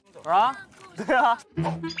哈。啊？对啊。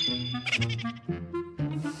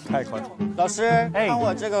太夸张！老师，看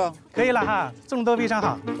我这个可以了哈，种都非常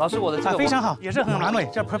好。老师，我的这个非常好，也是很完美，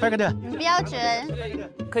叫 perfect。标准。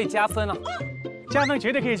可以加分了。加分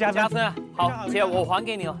绝对可以加分。加分啊！好，姐，我还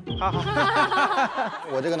给你了。好。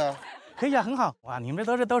我这个呢？可以啊，很好。哇，你们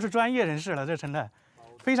都是专业人士了，这真的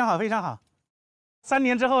非常好，非常好。3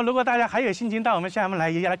年之后，如果大家还有心情到我们厦门来，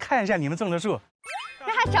也来看一下你们种的树。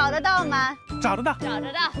那还找得到吗？找得到。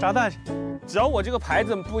找到。只要我这个牌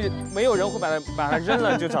子没有人会把它扔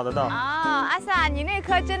了，就找得到。哦，阿萨，你那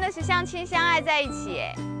棵真的是相亲相爱在一起。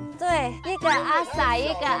对，一个阿萨，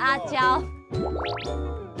一个阿娇。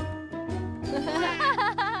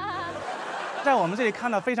在我们这里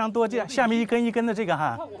看到非常多，这下面一根一根的这个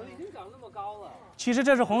哈。我们已经长那么高了。其实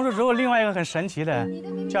这是红树植物另外一个很神奇的，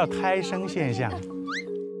叫胎生现象。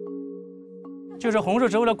就是红树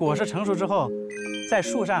植物的果实成熟之后，在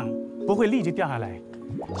树上不会立即掉下来，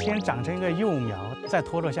先长成一个幼苗，再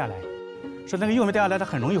脱落下来。说那个幼苗掉下来，它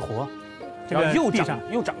很容易活。这个又地上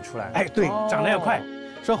长出来了。哎，对，长得要快。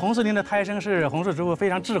说红树林的胎生是红树植物非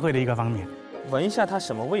常智慧的一个方面。闻一下它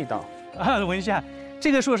什么味道？啊，闻一下，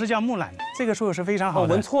这个树是叫木兰，这个树是非常好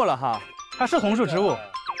的。闻错了哈，它是红树植物，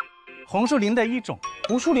红树林的一种。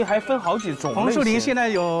红树林还分好几种。红树林现在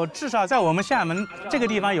有至少在我们厦门这个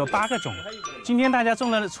地方有8个种。今天大家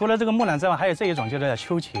种了除了这个木兰之外，还有这一种，就是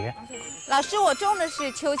秋茄。老师，我种的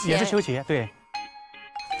是秋茄，也是秋茄，对。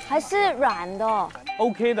还是软的。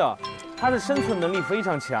OK 的，它的生存能力非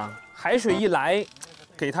常强，海水一来，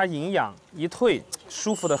给它营养，一退，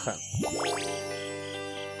舒服得很。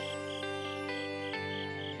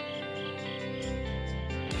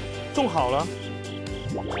种好了，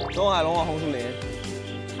东海龙王红树林，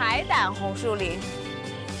海胆红树林。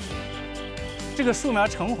这个树苗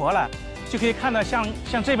成活了，就可以看到像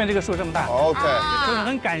这边这个树这么大。OK，就是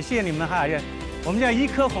很感谢你们哈，也我们叫一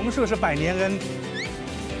棵红树是百年恩。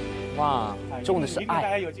哇，种的是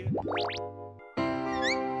爱。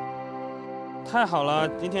太好了，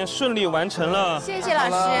今天顺利完成了。谢谢老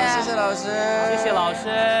师，谢谢老师，谢谢老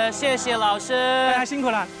师，谢谢老师，大家辛苦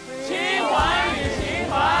了。青环旅行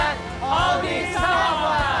团，好地三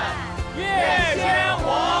花粉，越鲜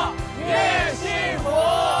活越幸福。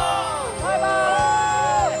拜拜。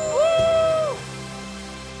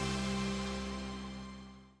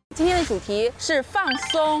今天的主题是放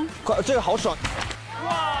松，这个好爽。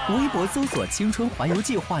微博搜索“青春环游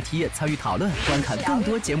记”话题，参与讨论，观看更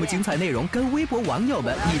多节目精彩内容，跟微博网友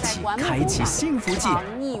们一起开启幸福季。防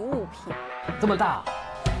疫物品这么大，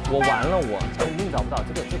我完了，我肯定找不到，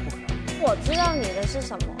这不可能。我知道你的是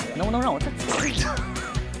什么，能不能让我再仔细？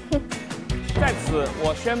在此，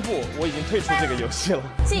我宣布我已经退出这个游戏了。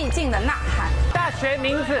寂静的呐喊，大学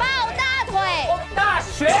名字抱大腿，大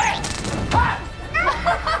学。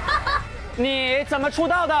你怎么出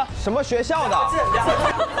道的？什么学校的？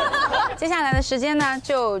接下来的时间呢，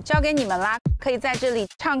就交给你们啦。可以在这里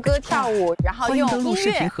唱歌跳舞，然后用音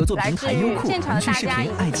乐来治愈现场的大家以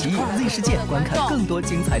及爱奇艺 Z 世界观看更多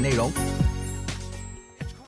精彩内容。